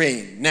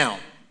Nazarene. Now,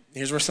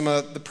 here's where some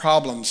of the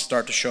problems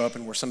start to show up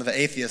and where some of the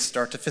atheists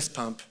start to fist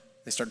pump.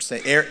 They start to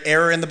say,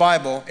 error in the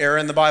Bible, error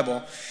in the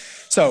Bible.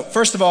 So,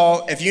 first of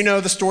all, if you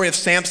know the story of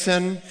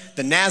Samson,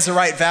 the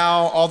Nazirite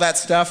vow, all that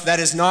stuff, that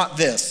is not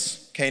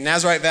this. Okay,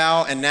 Nazirite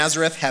vow and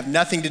Nazareth have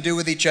nothing to do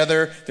with each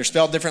other. They're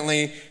spelled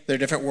differently. They're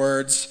different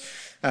words.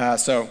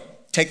 So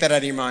take that out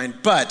of your mind.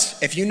 But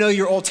if you know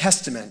your Old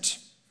Testament,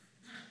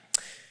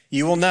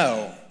 you will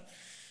know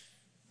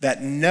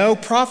that no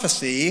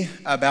prophecy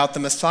about the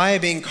Messiah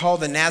being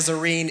called a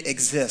Nazarene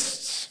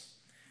exists.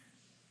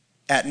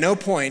 At no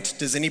point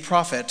does any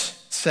prophet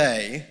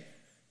say,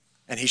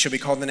 and he shall be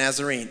called the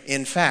Nazarene.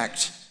 In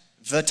fact,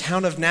 the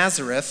town of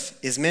Nazareth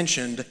is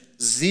mentioned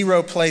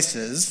 0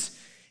 places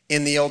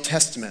in the Old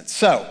Testament.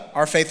 So,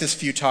 our faith is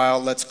futile.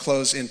 Let's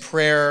close in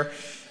prayer,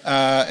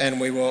 and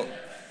we will.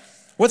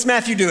 What's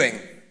Matthew doing?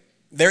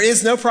 There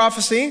is no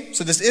prophecy,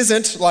 so this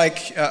isn't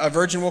like a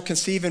virgin will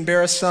conceive and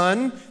bear a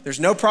son. There's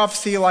no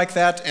prophecy like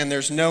that, and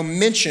there's no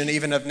mention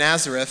even of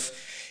Nazareth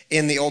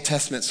in the Old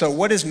Testament. So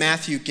what is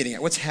Matthew getting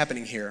at? What's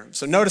happening here?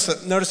 So notice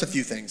a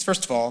few things.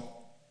 First of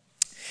all,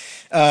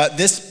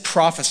 this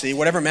prophecy,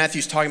 whatever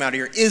Matthew's talking about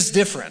here, is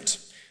different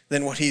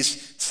than what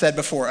he's said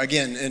before.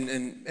 Again,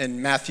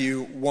 in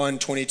Matthew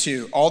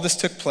 1:22, all this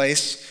took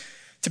place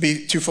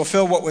to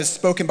fulfill what was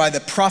spoken by the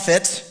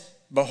prophet.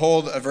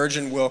 Behold, a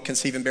virgin will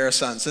conceive and bear a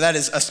son. So that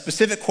is a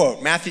specific quote.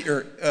 Isaiah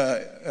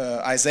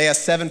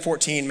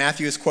 7:14,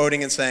 Matthew is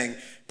quoting and saying,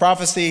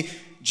 prophecy,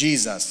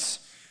 Jesus.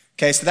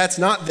 Okay, so that's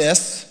not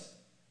this.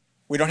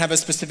 We don't have a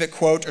specific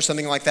quote or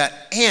something like that.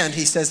 And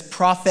he says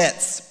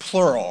prophets,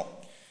 plural.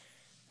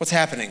 What's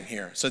happening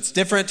here? So it's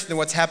different than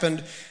what's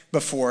happened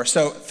before.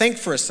 So think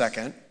for a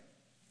second.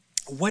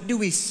 What do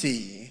we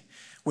see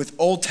with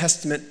Old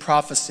Testament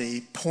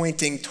prophecy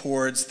pointing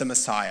towards the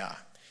Messiah?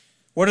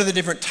 What are the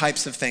different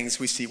types of things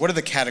we see? What are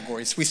the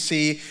categories? We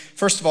see,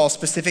 first of all,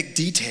 specific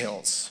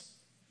details.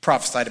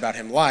 prophesied about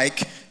him,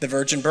 like the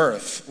virgin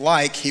birth,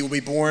 like he will be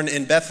born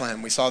in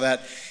Bethlehem. We saw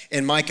that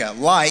in Micah,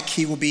 like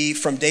he will be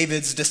from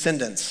David's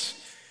descendants.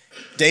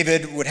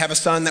 David would have a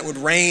son that would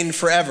reign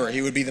forever.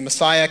 He would be the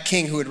Messiah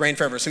king who would reign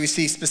forever. So we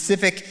see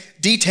specific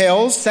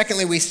details.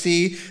 Secondly, we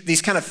see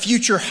these kind of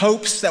future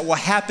hopes that will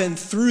happen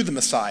through the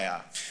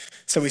Messiah.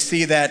 So we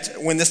see that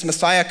when this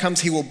Messiah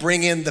comes, he will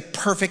bring in the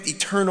perfect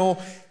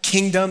eternal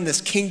kingdom,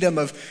 this kingdom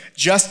of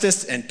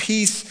justice and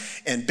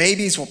peace, and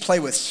babies will play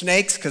with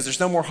snakes because there's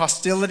no more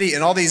hostility,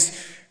 and all these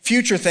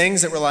future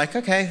things that we're like,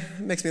 okay,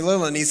 it makes me a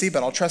little uneasy,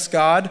 but I'll trust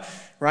God,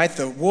 right?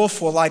 The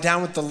wolf will lie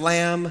down with the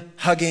lamb,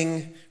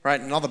 hugging, right?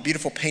 And all the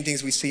beautiful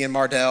paintings we see in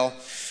Mardel,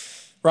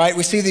 right?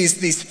 We see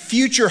these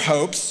future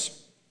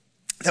hopes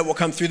that will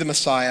come through the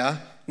Messiah.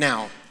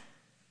 Now,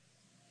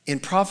 in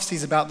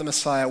prophecies about the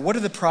Messiah, what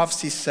do the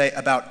prophecies say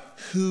about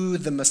who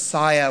the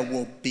Messiah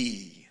will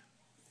be?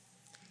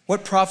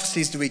 What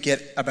prophecies do we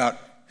get about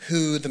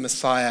who the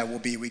Messiah will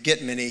be? We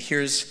get many.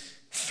 Here's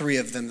 3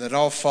 of them that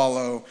all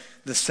follow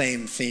the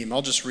same theme.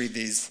 I'll just read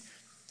these.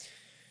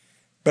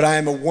 But I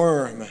am a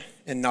worm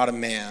and not a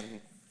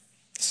man,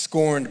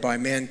 scorned by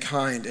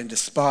mankind and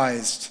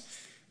despised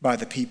by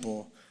the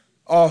people.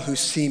 All who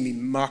see me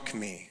mock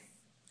me,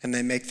 and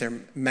they make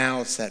their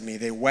mouths at me.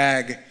 They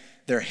wag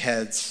their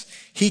heads.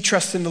 He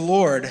trusts in the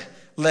Lord.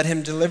 Let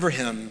him deliver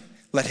him.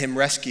 Let him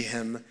rescue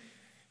him,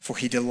 for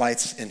he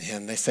delights in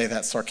him. They say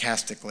that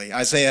sarcastically.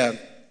 Isaiah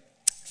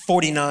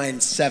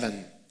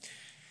 49:7.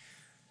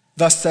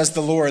 Thus says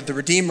the Lord, the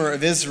Redeemer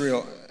of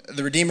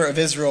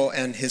Israel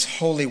and his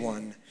Holy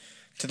One,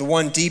 to the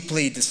one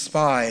deeply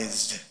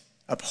despised,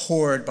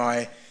 abhorred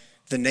by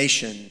the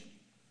nation,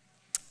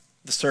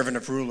 the servant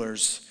of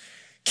rulers.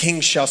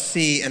 Kings shall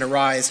see and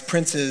arise,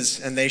 princes,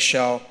 and they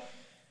shall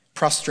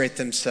prostrate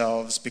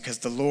themselves, because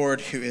the Lord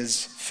who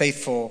is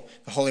faithful,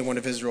 the Holy One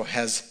of Israel,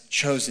 has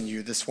chosen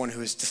you, this one who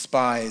is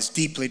despised,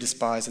 deeply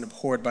despised and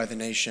abhorred by the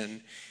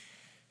nation.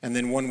 And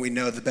then one we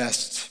know the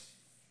best,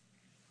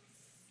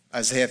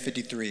 Isaiah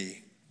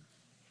 53.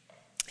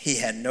 He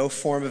had no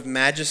form of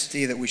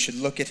majesty that we should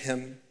look at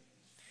him,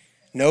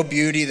 no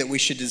beauty that we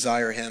should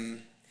desire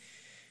him.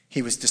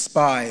 He was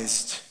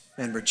despised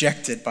and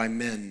rejected by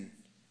men,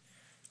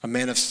 a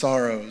man of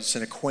sorrows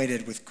and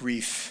acquainted with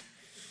grief.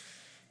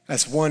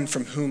 As one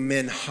from whom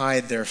men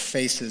hide their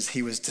faces,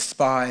 he was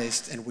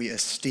despised and we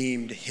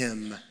esteemed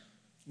him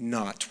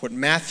not. What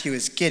Matthew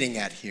is getting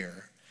at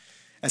here,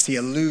 as he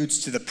alludes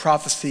to the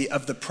prophecy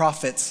of the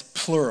prophets,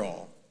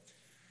 plural,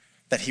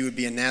 that he would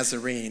be a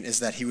Nazarene, is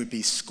that he would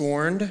be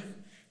scorned,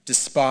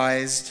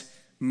 despised,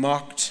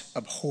 mocked,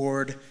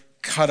 abhorred,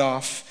 cut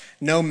off,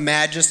 no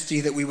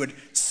majesty that we would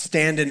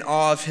stand in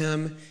awe of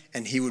him,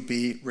 and he would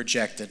be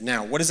rejected.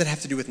 Now, what does it have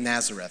to do with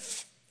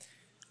Nazareth?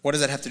 What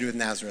does that have to do with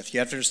Nazareth? You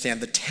have to understand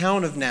the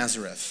town of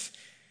Nazareth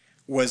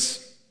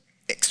was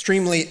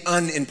extremely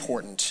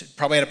unimportant. It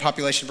probably had a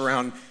population of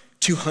around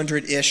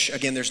 200-ish.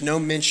 Again, there's no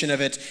mention of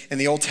it in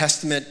the Old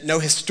Testament. No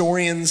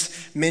historians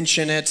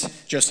mention it.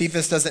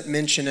 Josephus doesn't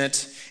mention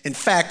it. In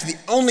fact, the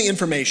only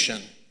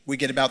information we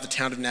get about the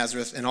town of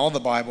Nazareth in all the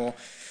Bible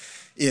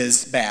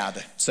is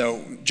bad.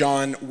 So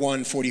John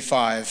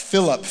 1:45,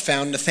 Philip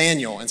found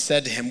Nathanael and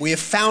said to him, "We have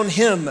found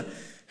him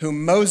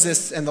whom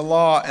Moses and the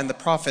law and the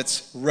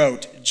prophets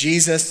wrote,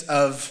 Jesus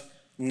of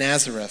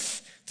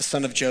Nazareth, the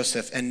son of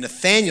Joseph." And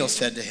Nathanael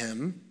said to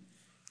him,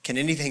 "Can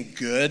anything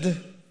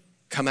good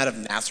come out of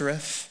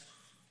Nazareth?"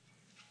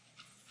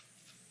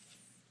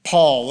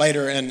 Paul,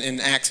 later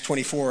in Acts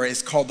 24,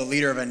 is called the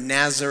leader of a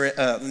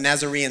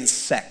Nazarene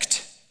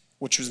sect,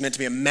 which was meant to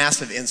be a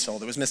massive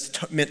insult. It was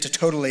meant to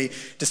totally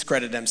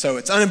discredit him. So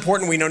it's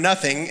unimportant, we know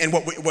nothing, and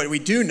what we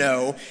do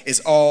know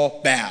is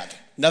all bad.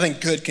 Nothing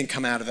good can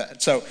come out of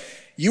that. So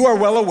you are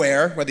well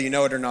aware, whether you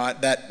know it or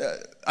not, that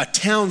a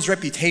town's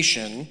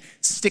reputation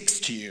sticks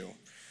to you,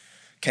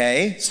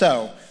 okay?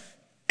 So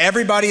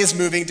everybody is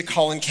moving to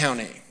Collin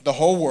County, the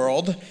whole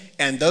world,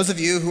 and those of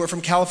you who are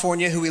from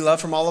California, who we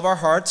love from all of our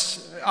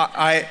hearts,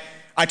 I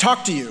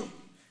talk to you,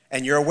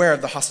 and you're aware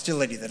of the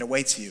hostility that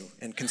awaits you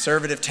in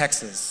conservative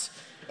Texas.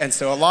 And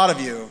so a lot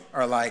of you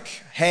are like,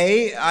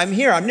 "Hey, I'm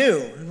here, I'm new."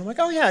 And I'm like,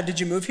 "Oh yeah, did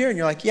you move here?" And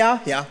you're like, yeah.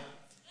 I'm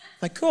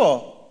like,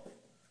 "Cool.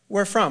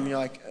 Where from?" And you're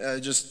like,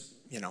 just,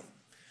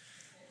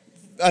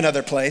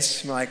 another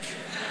place. I'm like,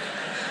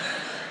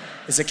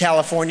 "Is it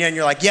California?" And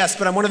you're like, "Yes,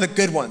 but I'm one of the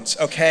good ones,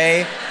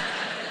 okay?"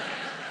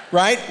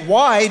 Right?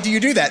 Why do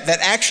you do that? That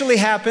actually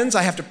happens.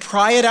 I have to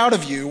pry it out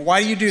of you.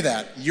 Why do you do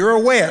that? You're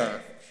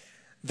aware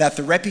that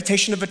the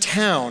reputation of a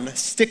town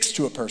sticks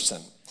to a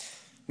person.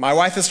 My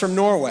wife is from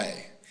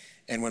Norway.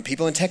 And when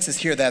people in Texas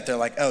hear that, they're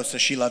like, "Oh, so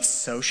she loves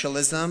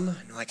socialism?"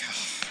 And I'm like, oh.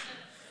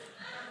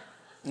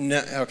 No,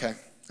 okay,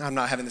 I'm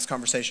not having this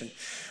conversation,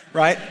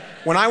 right?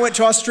 When I went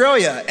to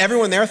Australia,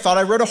 everyone there thought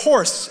I rode a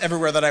horse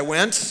everywhere that I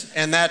went,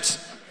 and that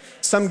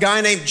some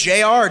guy named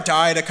JR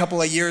died a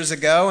couple of years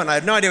ago, and I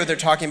have no idea what they're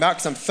talking about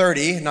because I'm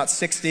 30, not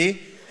 60.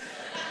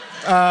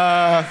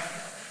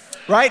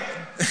 Right?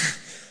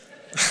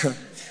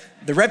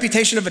 The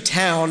reputation of a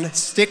town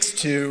sticks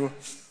to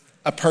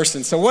a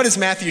person. So what is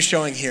Matthew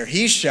showing here?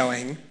 He's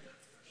showing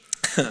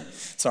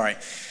Sorry.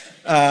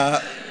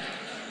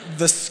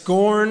 The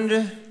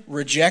scorned,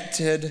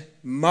 rejected,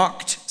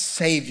 mocked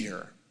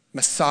Savior,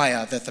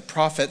 Messiah that the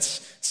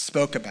prophets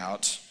spoke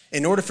about.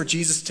 In order for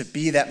Jesus to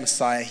be that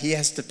Messiah,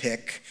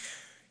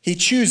 he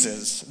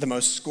chooses the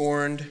most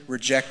scorned,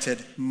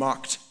 rejected,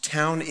 mocked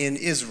town in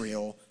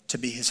Israel to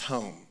be his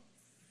home.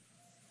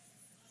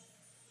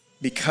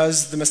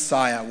 Because the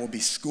Messiah will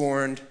be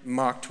scorned,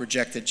 mocked,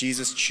 rejected,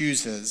 Jesus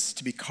chooses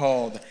to be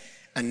called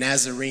a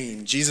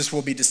Nazarene. Jesus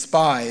will be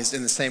despised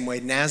in the same way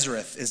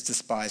Nazareth is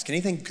despised. Can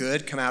anything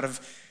good come out of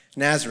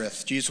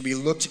Nazareth? Jesus will be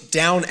looked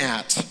down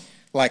at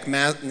like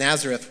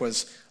Nazareth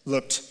was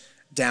looked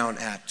down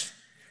at.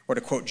 Or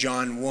to quote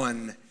John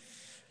 1,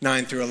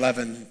 9 through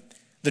 11,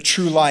 the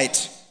true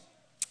light,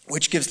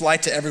 which gives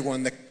light to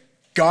everyone, the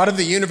God of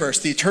the universe,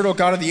 the eternal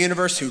God of the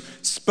universe who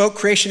spoke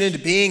creation into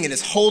being and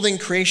is holding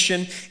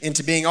creation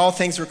into being. All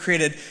things were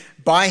created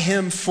by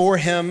him, for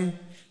him.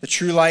 The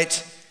true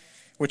light,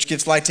 which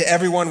gives light to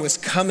everyone, was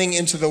coming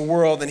into the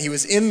world, and he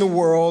was in the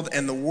world,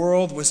 and the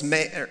world was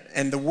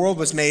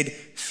made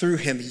through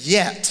him.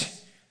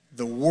 Yet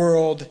the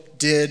world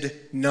did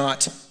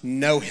not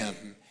know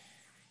him.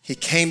 He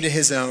came to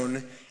his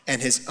own,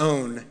 and his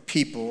own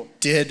people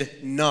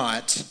did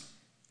not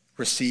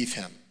receive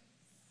him.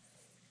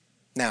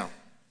 Now,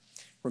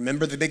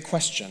 remember the big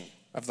question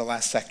of the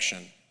last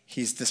section.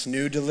 He's this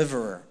new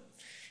deliverer.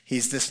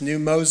 He's this new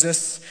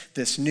Moses.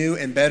 This new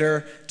and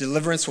better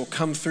deliverance will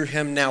come through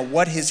him. Now,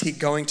 what is he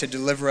going to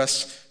deliver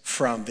us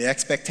from? The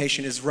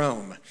expectation is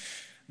Rome.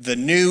 The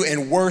new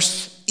and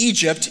worse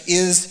Egypt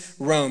is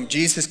Rome.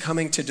 Jesus is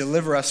coming to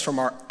deliver us from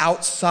our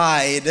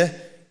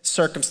outside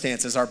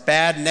circumstances, our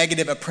bad,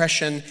 negative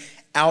oppression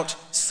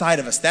outside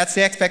of us. That's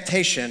the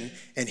expectation.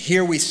 And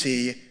here we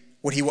see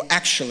who he will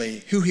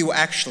actually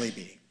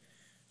be.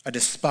 A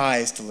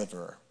despised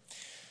deliverer.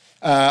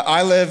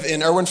 I live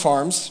in Irwin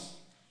Farms,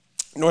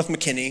 North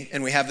McKinney,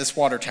 and we have this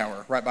water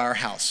tower right by our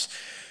house.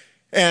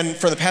 And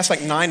for the past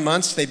 9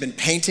 months, they've been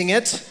painting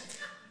it.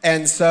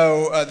 And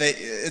so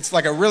it's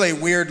like a really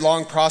weird,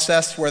 long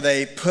process where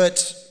it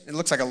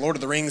looks like a Lord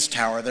of the Rings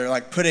tower.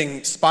 They're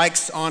putting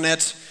spikes on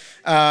it,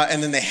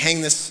 and then they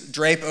hang this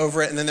drape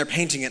over it, and then they're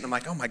painting it. And I'm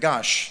like, oh my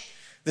gosh.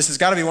 This has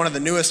got to be one of the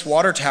newest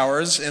water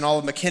towers in all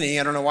of McKinney.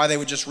 I don't know why they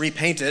would just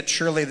repaint it.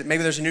 Surely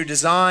maybe there's a new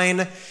design.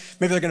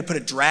 Maybe they're going to put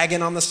a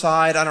dragon on the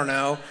side. I don't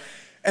know.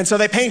 And so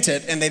they paint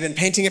it, and they've been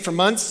painting it for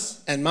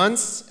months and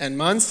months and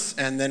months.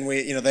 And then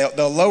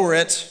they'll lower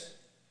it,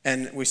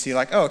 and we see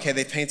oh, okay,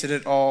 they painted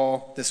it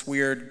all this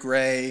weird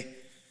gray,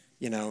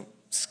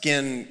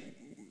 skin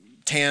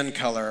tan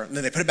color. And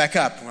then they put it back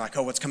up, and we're like,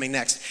 oh, what's coming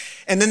next?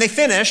 And then they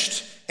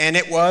finished, and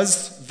it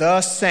was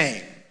the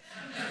same.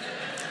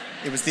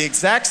 It was the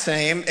exact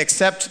same,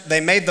 except they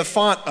made the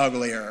font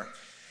uglier.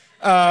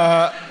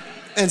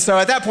 And so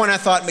at that point I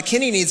thought,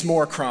 McKinney needs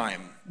more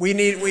crime. We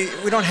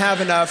don't have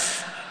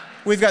enough.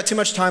 We've got too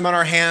much time on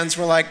our hands.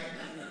 We're like,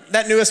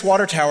 that newest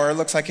water tower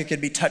looks like it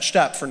could be touched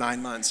up for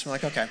 9 months. We're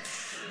like, okay.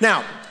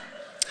 Now,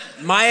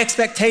 my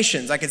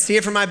expectations, I could see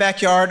it from my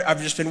backyard.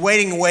 I've just been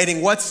waiting.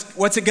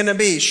 What's it gonna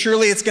be?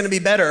 Surely it's gonna be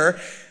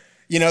better,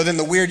 than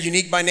the weird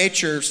unique by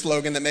nature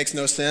slogan that makes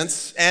no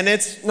sense. And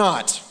it's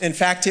not. In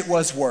fact, it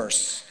was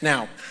worse.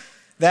 Now,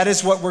 that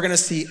is what we're going to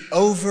see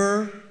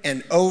over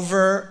and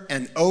over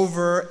and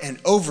over and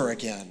over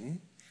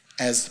again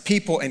as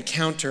people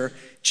encounter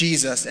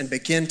Jesus and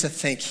begin to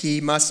think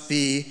he must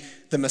be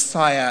the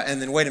Messiah.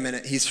 And then, wait a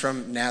minute, he's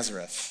from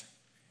Nazareth.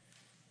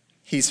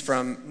 He's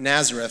from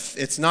Nazareth.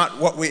 It's not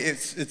what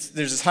there's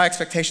this high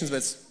expectations, but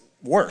it's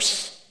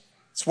worse.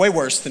 It's way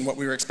worse than what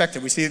we were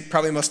expected. We see it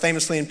probably most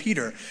famously in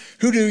Peter.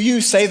 Who do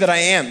you say that I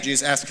am?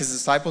 Jesus asked his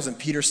disciples, and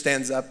Peter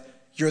stands up.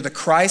 You're the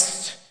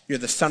Christ. You're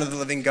the Son of the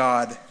living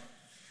God.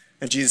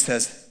 And Jesus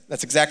says,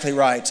 that's exactly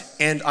right.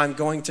 And I'm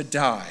going to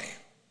die.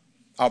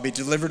 I'll be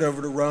delivered over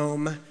to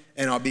Rome,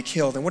 and I'll be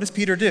killed. And what does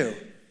Peter do?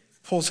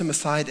 Pulls him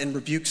aside and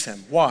rebukes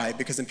him. Why?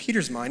 Because in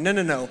Peter's mind,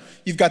 no,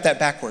 you've got that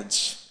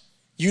backwards.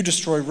 You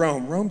destroy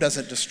Rome. Rome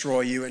doesn't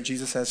destroy you. And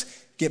Jesus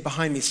says, get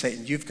behind me,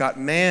 Satan. You've got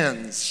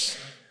man's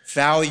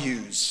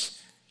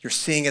values. You're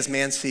seeing as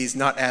man sees,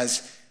 not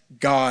as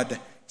God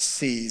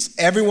sees.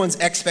 Everyone's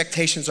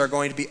expectations are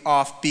going to be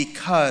off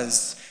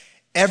because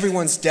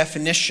everyone's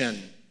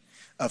definition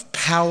of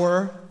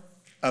power,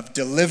 of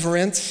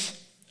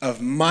deliverance, of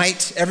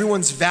might,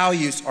 everyone's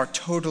values are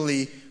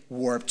totally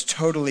warped,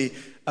 totally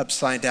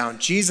upside down.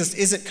 Jesus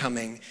isn't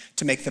coming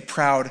to make the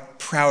proud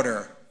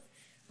prouder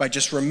by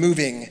just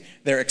removing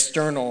their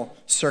external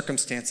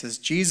circumstances.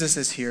 Jesus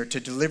is here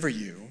to deliver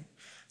you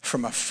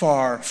from a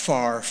far,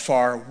 far,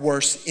 far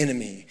worse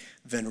enemy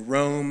than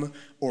Rome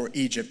or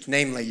Egypt,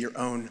 namely your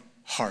own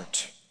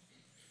heart.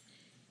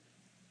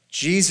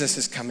 Jesus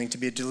is coming to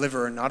be a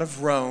deliverer, not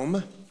of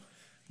Rome,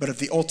 but of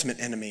the ultimate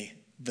enemy,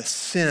 the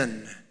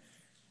sin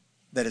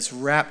that is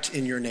wrapped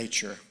in your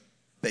nature,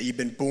 that you've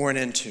been born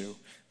into,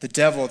 the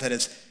devil that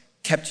has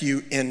kept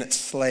you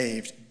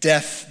enslaved,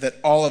 death that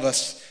all of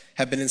us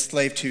have been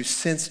enslaved to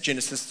since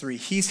Genesis 3.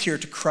 He's here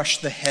to crush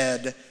the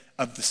head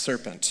of the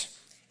serpent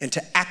and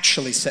to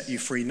actually set you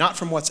free, not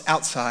from what's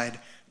outside,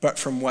 but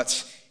from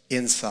what's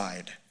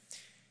inside.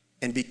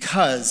 And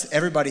because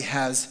everybody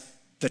has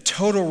the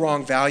total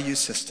wrong value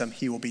system,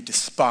 he will be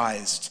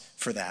despised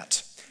for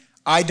that.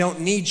 I don't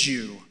need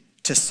you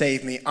to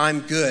save me.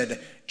 I'm good.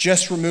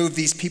 Just remove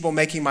these people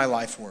making my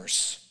life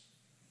worse.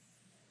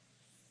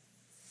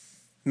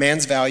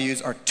 Man's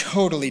values are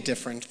totally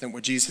different than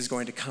what Jesus is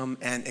going to come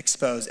and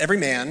expose. Every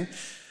man,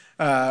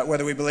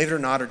 whether we believe it or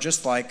not, are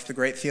just like the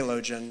great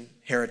theologian,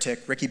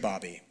 heretic, Ricky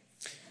Bobby,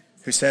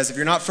 who says, if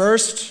you're not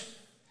first,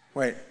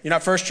 you're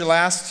not first, you're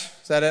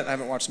last. Is that it? I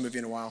haven't watched the movie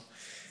in a while.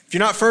 If you're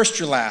not first,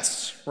 you're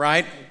last,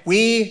 right?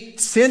 We,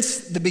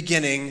 since the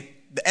beginning,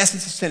 the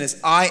essence of sin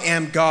is I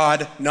am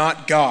God,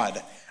 not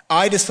God.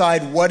 I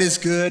decide what is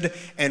good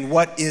and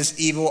what is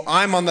evil.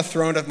 I'm on the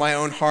throne of my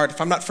own heart. If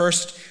I'm not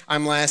first,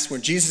 I'm last.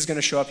 When Jesus is going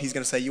to show up, he's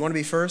going to say, you want to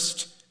be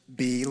first?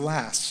 Be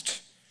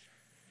last.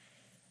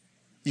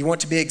 You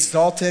want to be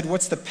exalted?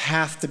 What's the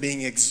path to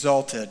being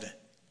exalted?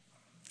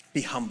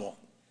 Be humble.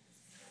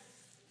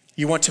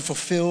 You want to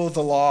fulfill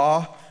the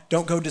law?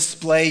 Don't go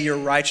display your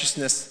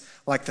righteousness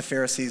like the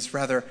Pharisees.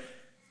 Rather,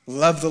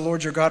 love the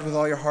Lord your God with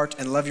all your heart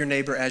and love your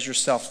neighbor as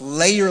yourself.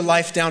 Lay your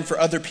life down for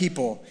other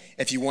people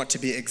if you want to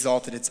be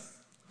exalted. It's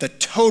the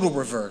total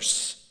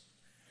reverse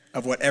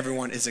of what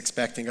everyone is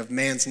expecting, of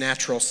man's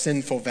natural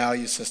sinful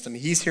value system.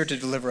 He's here to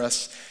deliver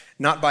us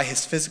not by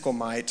his physical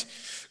might,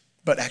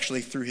 but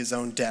actually through his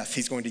own death.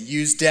 He's going to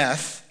use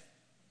death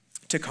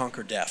to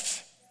conquer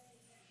death.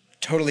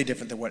 Totally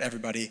different than what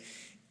everybody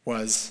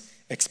was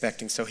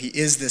expecting. So he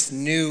is this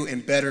new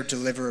and better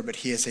deliverer, but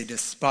he is a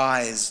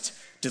despised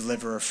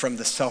deliverer from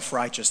the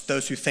self-righteous,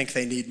 those who think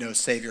they need no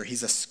savior.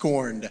 He's a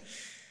scorned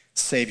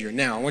savior.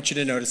 Now, I want you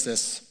to notice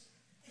this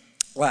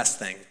last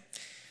thing.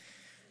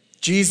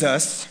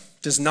 Jesus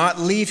does not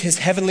leave his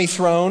heavenly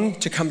throne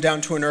to come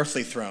down to an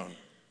earthly throne.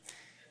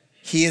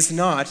 He is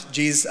not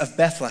Jesus of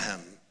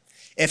Bethlehem.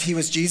 If he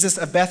was Jesus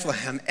of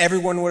Bethlehem,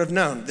 everyone would have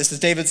known, this is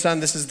David's son,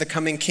 this is the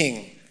coming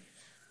king.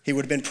 He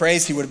would have been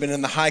praised. He would have been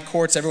in the high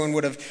courts. Everyone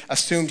would have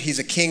assumed he's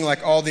a king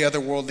like all the other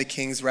worldly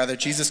kings. Rather,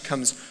 Jesus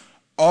comes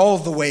all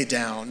the way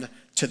down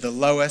to the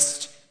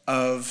lowest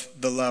of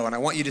the low. And I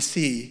want you to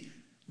see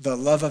the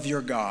love of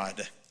your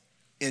God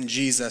in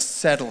Jesus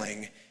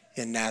settling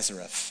in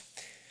Nazareth.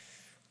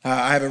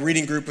 I have a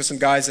reading group with some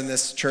guys in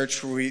this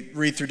church where we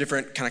read through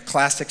different kind of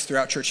classics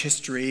throughout church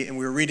history. And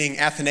we were reading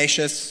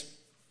Athanasius,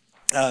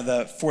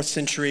 the 4th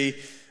century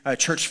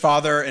church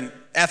father, and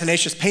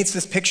Athanasius paints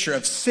this picture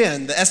of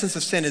sin. The essence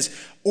of sin is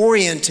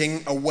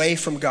orienting away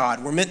from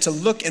God. We're meant to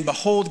look and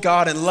behold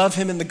God and love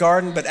him in the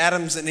garden, but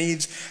Adam's and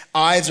Eve's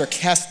eyes are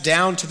cast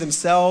down to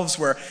themselves,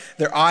 where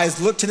their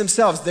eyes look to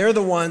themselves. They're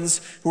the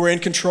ones who are in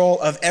control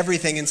of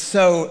everything. And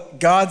so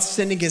God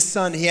sending his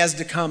son, he has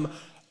to come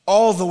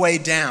all the way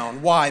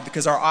down. Why?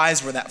 Because our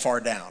eyes were that far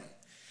down.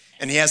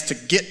 And he has to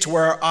get to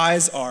where our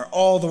eyes are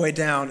all the way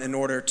down in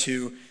order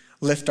to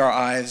lift our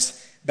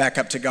eyes back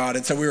up to God.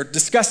 And so we were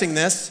discussing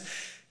this,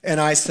 and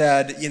I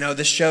said,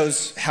 this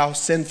shows how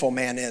sinful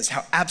man is,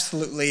 how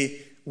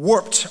absolutely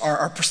warped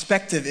our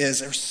perspective is.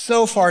 They're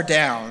so far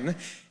down.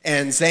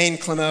 And Zane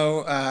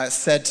Clemo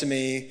said to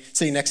me,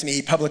 sitting next to me,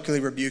 he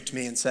publicly rebuked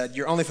me and said,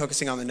 you're only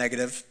focusing on the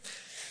negative,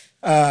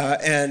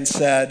 and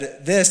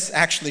said, this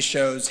actually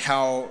shows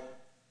how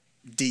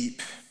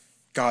deep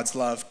God's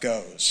love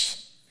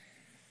goes.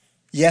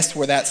 Yes,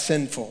 we're that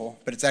sinful,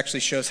 but it actually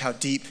shows how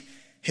deep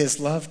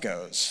his love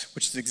goes,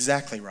 which is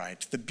exactly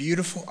right. The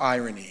beautiful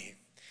irony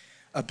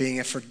of being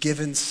a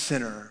forgiven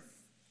sinner,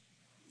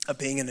 of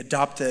being an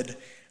adopted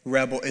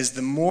rebel, is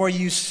the more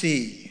you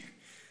see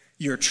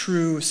your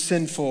true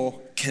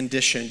sinful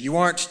condition, you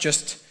aren't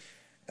just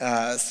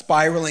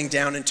spiraling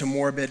down into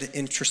morbid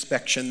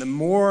introspection. The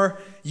more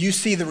you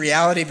see the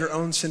reality of your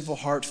own sinful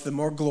heart, the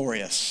more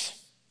glorious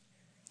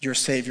your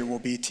Savior will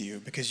be to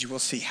you, because you will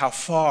see how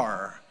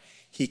far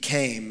he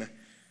came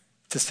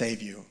to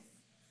save you.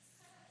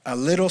 A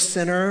little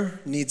sinner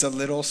needs a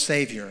little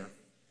Savior,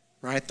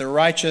 right? The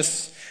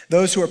righteous,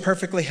 those who are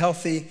perfectly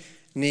healthy,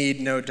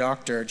 need no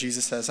doctor.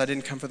 Jesus says, I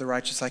didn't come for the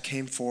righteous, I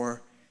came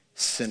for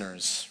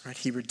sinners, right?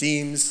 He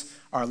redeems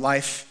our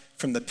life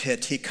from the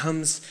pit. He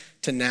comes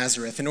to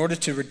Nazareth. In order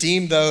to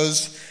redeem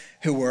those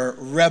who were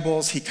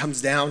rebels, he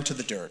comes down to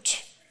the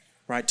dirt,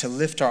 right? To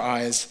lift our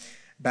eyes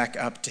back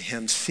up to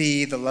him.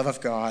 See the love of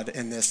God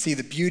in this. See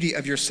the beauty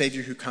of your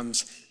Savior who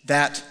comes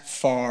that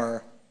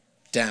far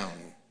down.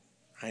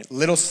 Right?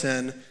 Little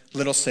sin,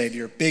 little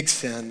Savior. Big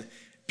sin,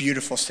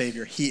 beautiful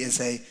Savior. He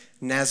is a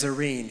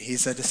Nazarene.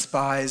 He's a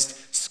despised,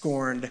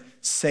 scorned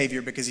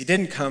Savior, because he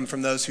didn't come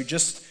from those who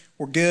just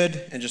were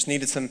good and just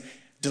needed some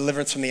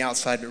deliverance from the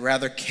outside, but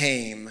rather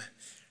came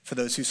for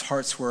those whose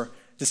hearts were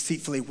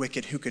deceitfully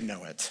wicked. Who could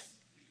know it?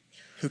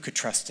 Who could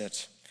trust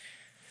it?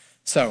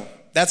 So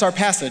that's our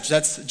passage.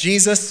 That's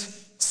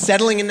Jesus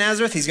settling in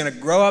Nazareth. He's going to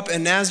grow up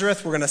in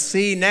Nazareth. We're going to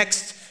see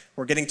next,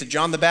 we're getting to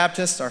John the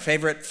Baptist, our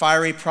favorite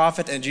fiery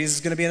prophet, and Jesus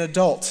is going to be an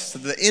adult. So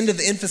the end of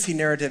the infancy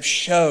narrative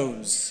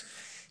shows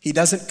he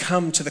doesn't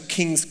come to the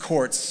king's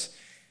courts.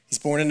 He's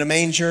born in a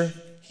manger.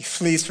 He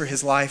flees for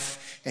his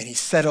life. and he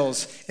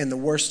settles in the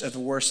worst of the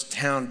worst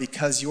town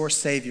because your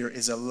Savior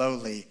is a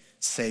lowly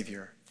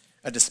Savior,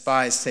 a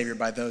despised Savior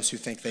by those who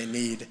think they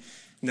need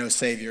no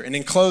Savior. And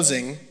in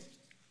closing,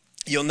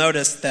 you'll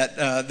notice that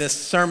this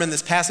sermon,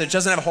 this passage,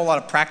 doesn't have a whole lot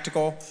of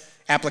practical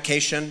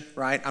application,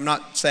 right? I'm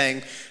not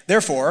saying,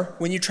 therefore,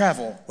 when you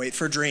travel, wait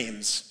for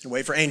dreams and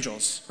wait for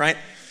angels, right?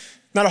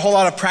 Not a whole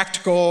lot of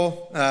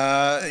practical,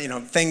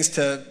 things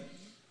to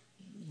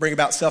bring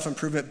about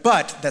self-improvement,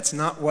 but that's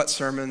not what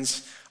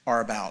sermons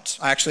are about.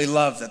 I actually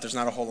love that there's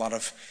not a whole lot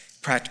of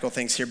practical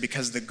things here,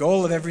 because the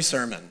goal of every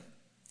sermon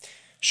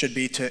should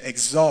be to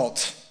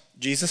exalt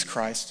Jesus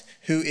Christ,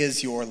 who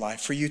is your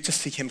life, for you to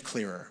see him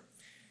clearer,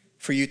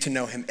 for you to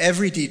know him.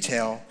 Every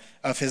detail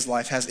of his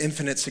life has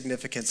infinite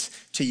significance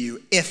to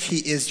you if he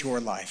is your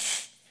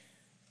life.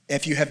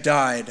 If you have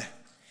died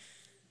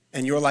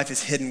and your life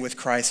is hidden with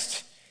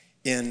Christ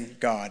in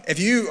God. If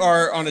you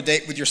are on a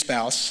date with your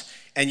spouse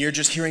and you're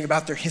just hearing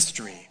about their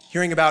history,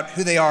 hearing about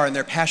who they are and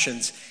their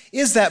passions,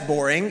 is that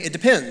boring? It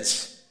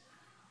depends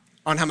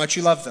on how much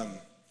you love them,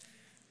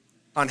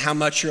 on how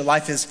much your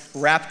life is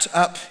wrapped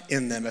up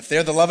in them. If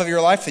they're the love of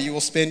your life that you will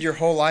spend your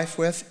whole life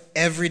with,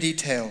 every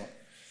detail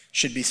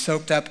should be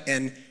soaked up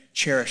and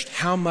cherished.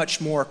 How much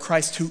more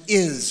Christ, who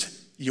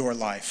is your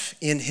life.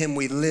 In him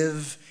we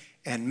live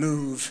and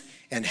move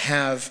and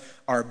have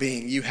our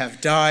being. You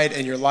have died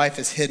and your life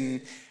is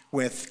hidden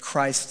with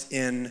Christ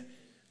in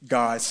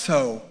God.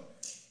 So,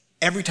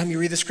 every time you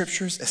read the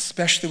scriptures,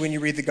 especially when you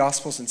read the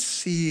Gospels and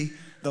see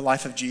the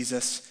life of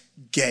Jesus,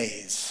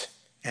 gaze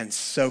and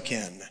soak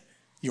in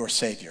your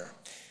Savior.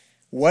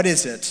 What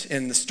is it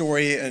in the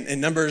story in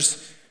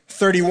Numbers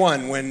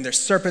 31 when the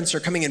serpents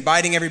are coming and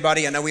biting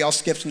everybody? I know we all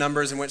skipped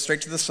Numbers and went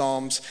straight to the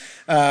Psalms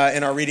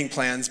in our reading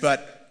plans,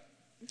 but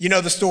you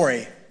know the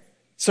story.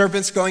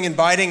 Serpents going and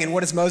biting, and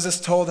what is Moses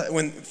told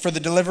for the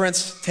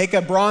deliverance? Take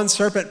a bronze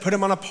serpent, put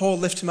him on a pole,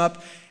 lift him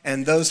up,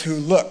 and those who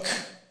look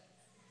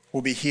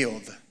will be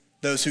healed.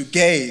 Those who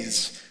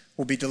gaze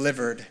will be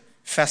delivered.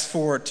 Fast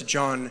forward to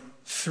John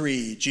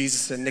 3,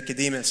 Jesus and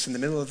Nicodemus in the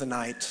middle of the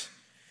night.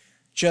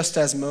 Just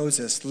as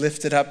Moses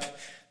lifted up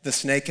the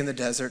snake in the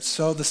desert,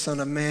 so the Son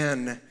of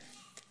Man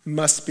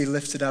must be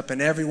lifted up,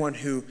 and everyone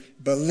who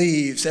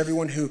believes,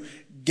 everyone who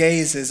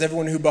gazes,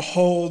 everyone who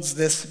beholds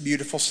this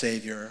beautiful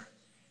Savior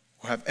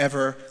will have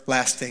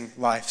everlasting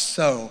life.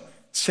 So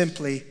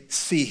simply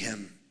see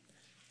him,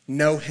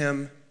 know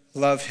him,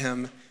 love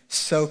him,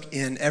 soak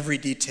in every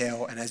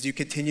detail, and as you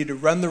continue to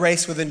run the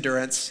race with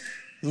endurance,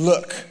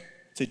 look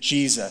to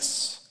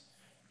Jesus,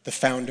 the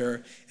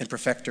founder and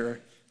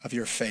perfecter of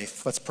your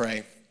faith. Let's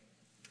pray.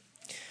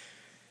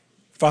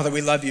 Father,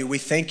 we love you. We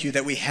thank you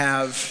that we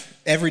have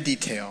every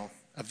detail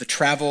of the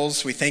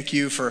travels. We thank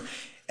you for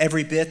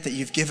every bit that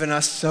you've given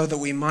us so that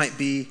we might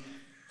be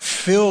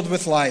filled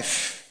with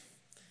life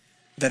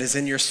that is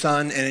in your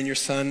Son and in your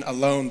Son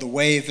alone, the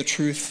way, the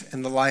truth,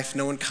 and the life.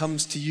 No one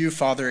comes to you,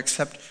 Father,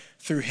 except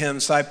through him.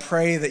 So I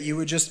pray that you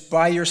would just,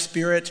 by your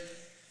Spirit,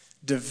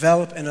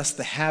 develop in us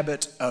the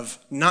habit of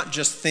not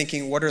just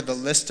thinking, what are the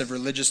list of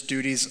religious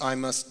duties I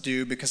must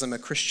do because I'm a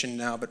Christian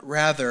now, but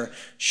rather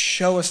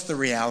show us the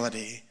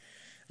reality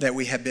that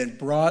we have been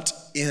brought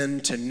in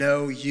to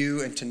know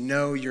you and to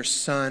know your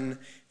Son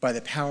by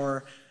the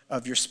power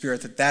of your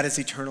Spirit, that is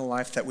eternal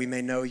life, that we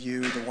may know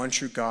you, the one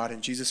true God,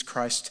 and Jesus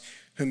Christ,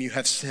 whom you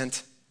have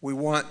sent. We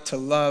want to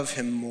love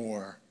him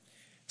more.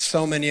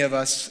 So many of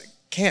us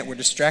can't. We're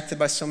distracted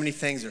by so many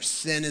things. Our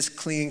sin is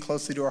clinging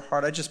closely to our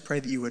heart. I just pray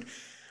that you would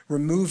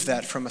remove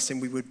that from us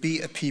and we would be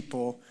a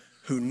people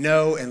who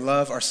know and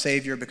love our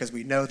Savior because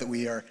we know that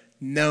we are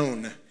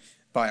known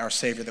by our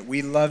Savior, that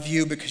we love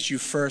you because you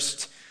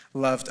first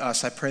loved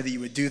us. I pray that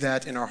you would do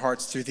that in our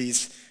hearts through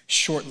these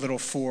short little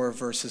 4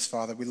 verses,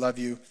 Father. We love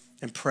you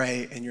and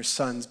pray in your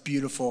Son's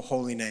beautiful,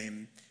 holy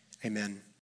name. Amen.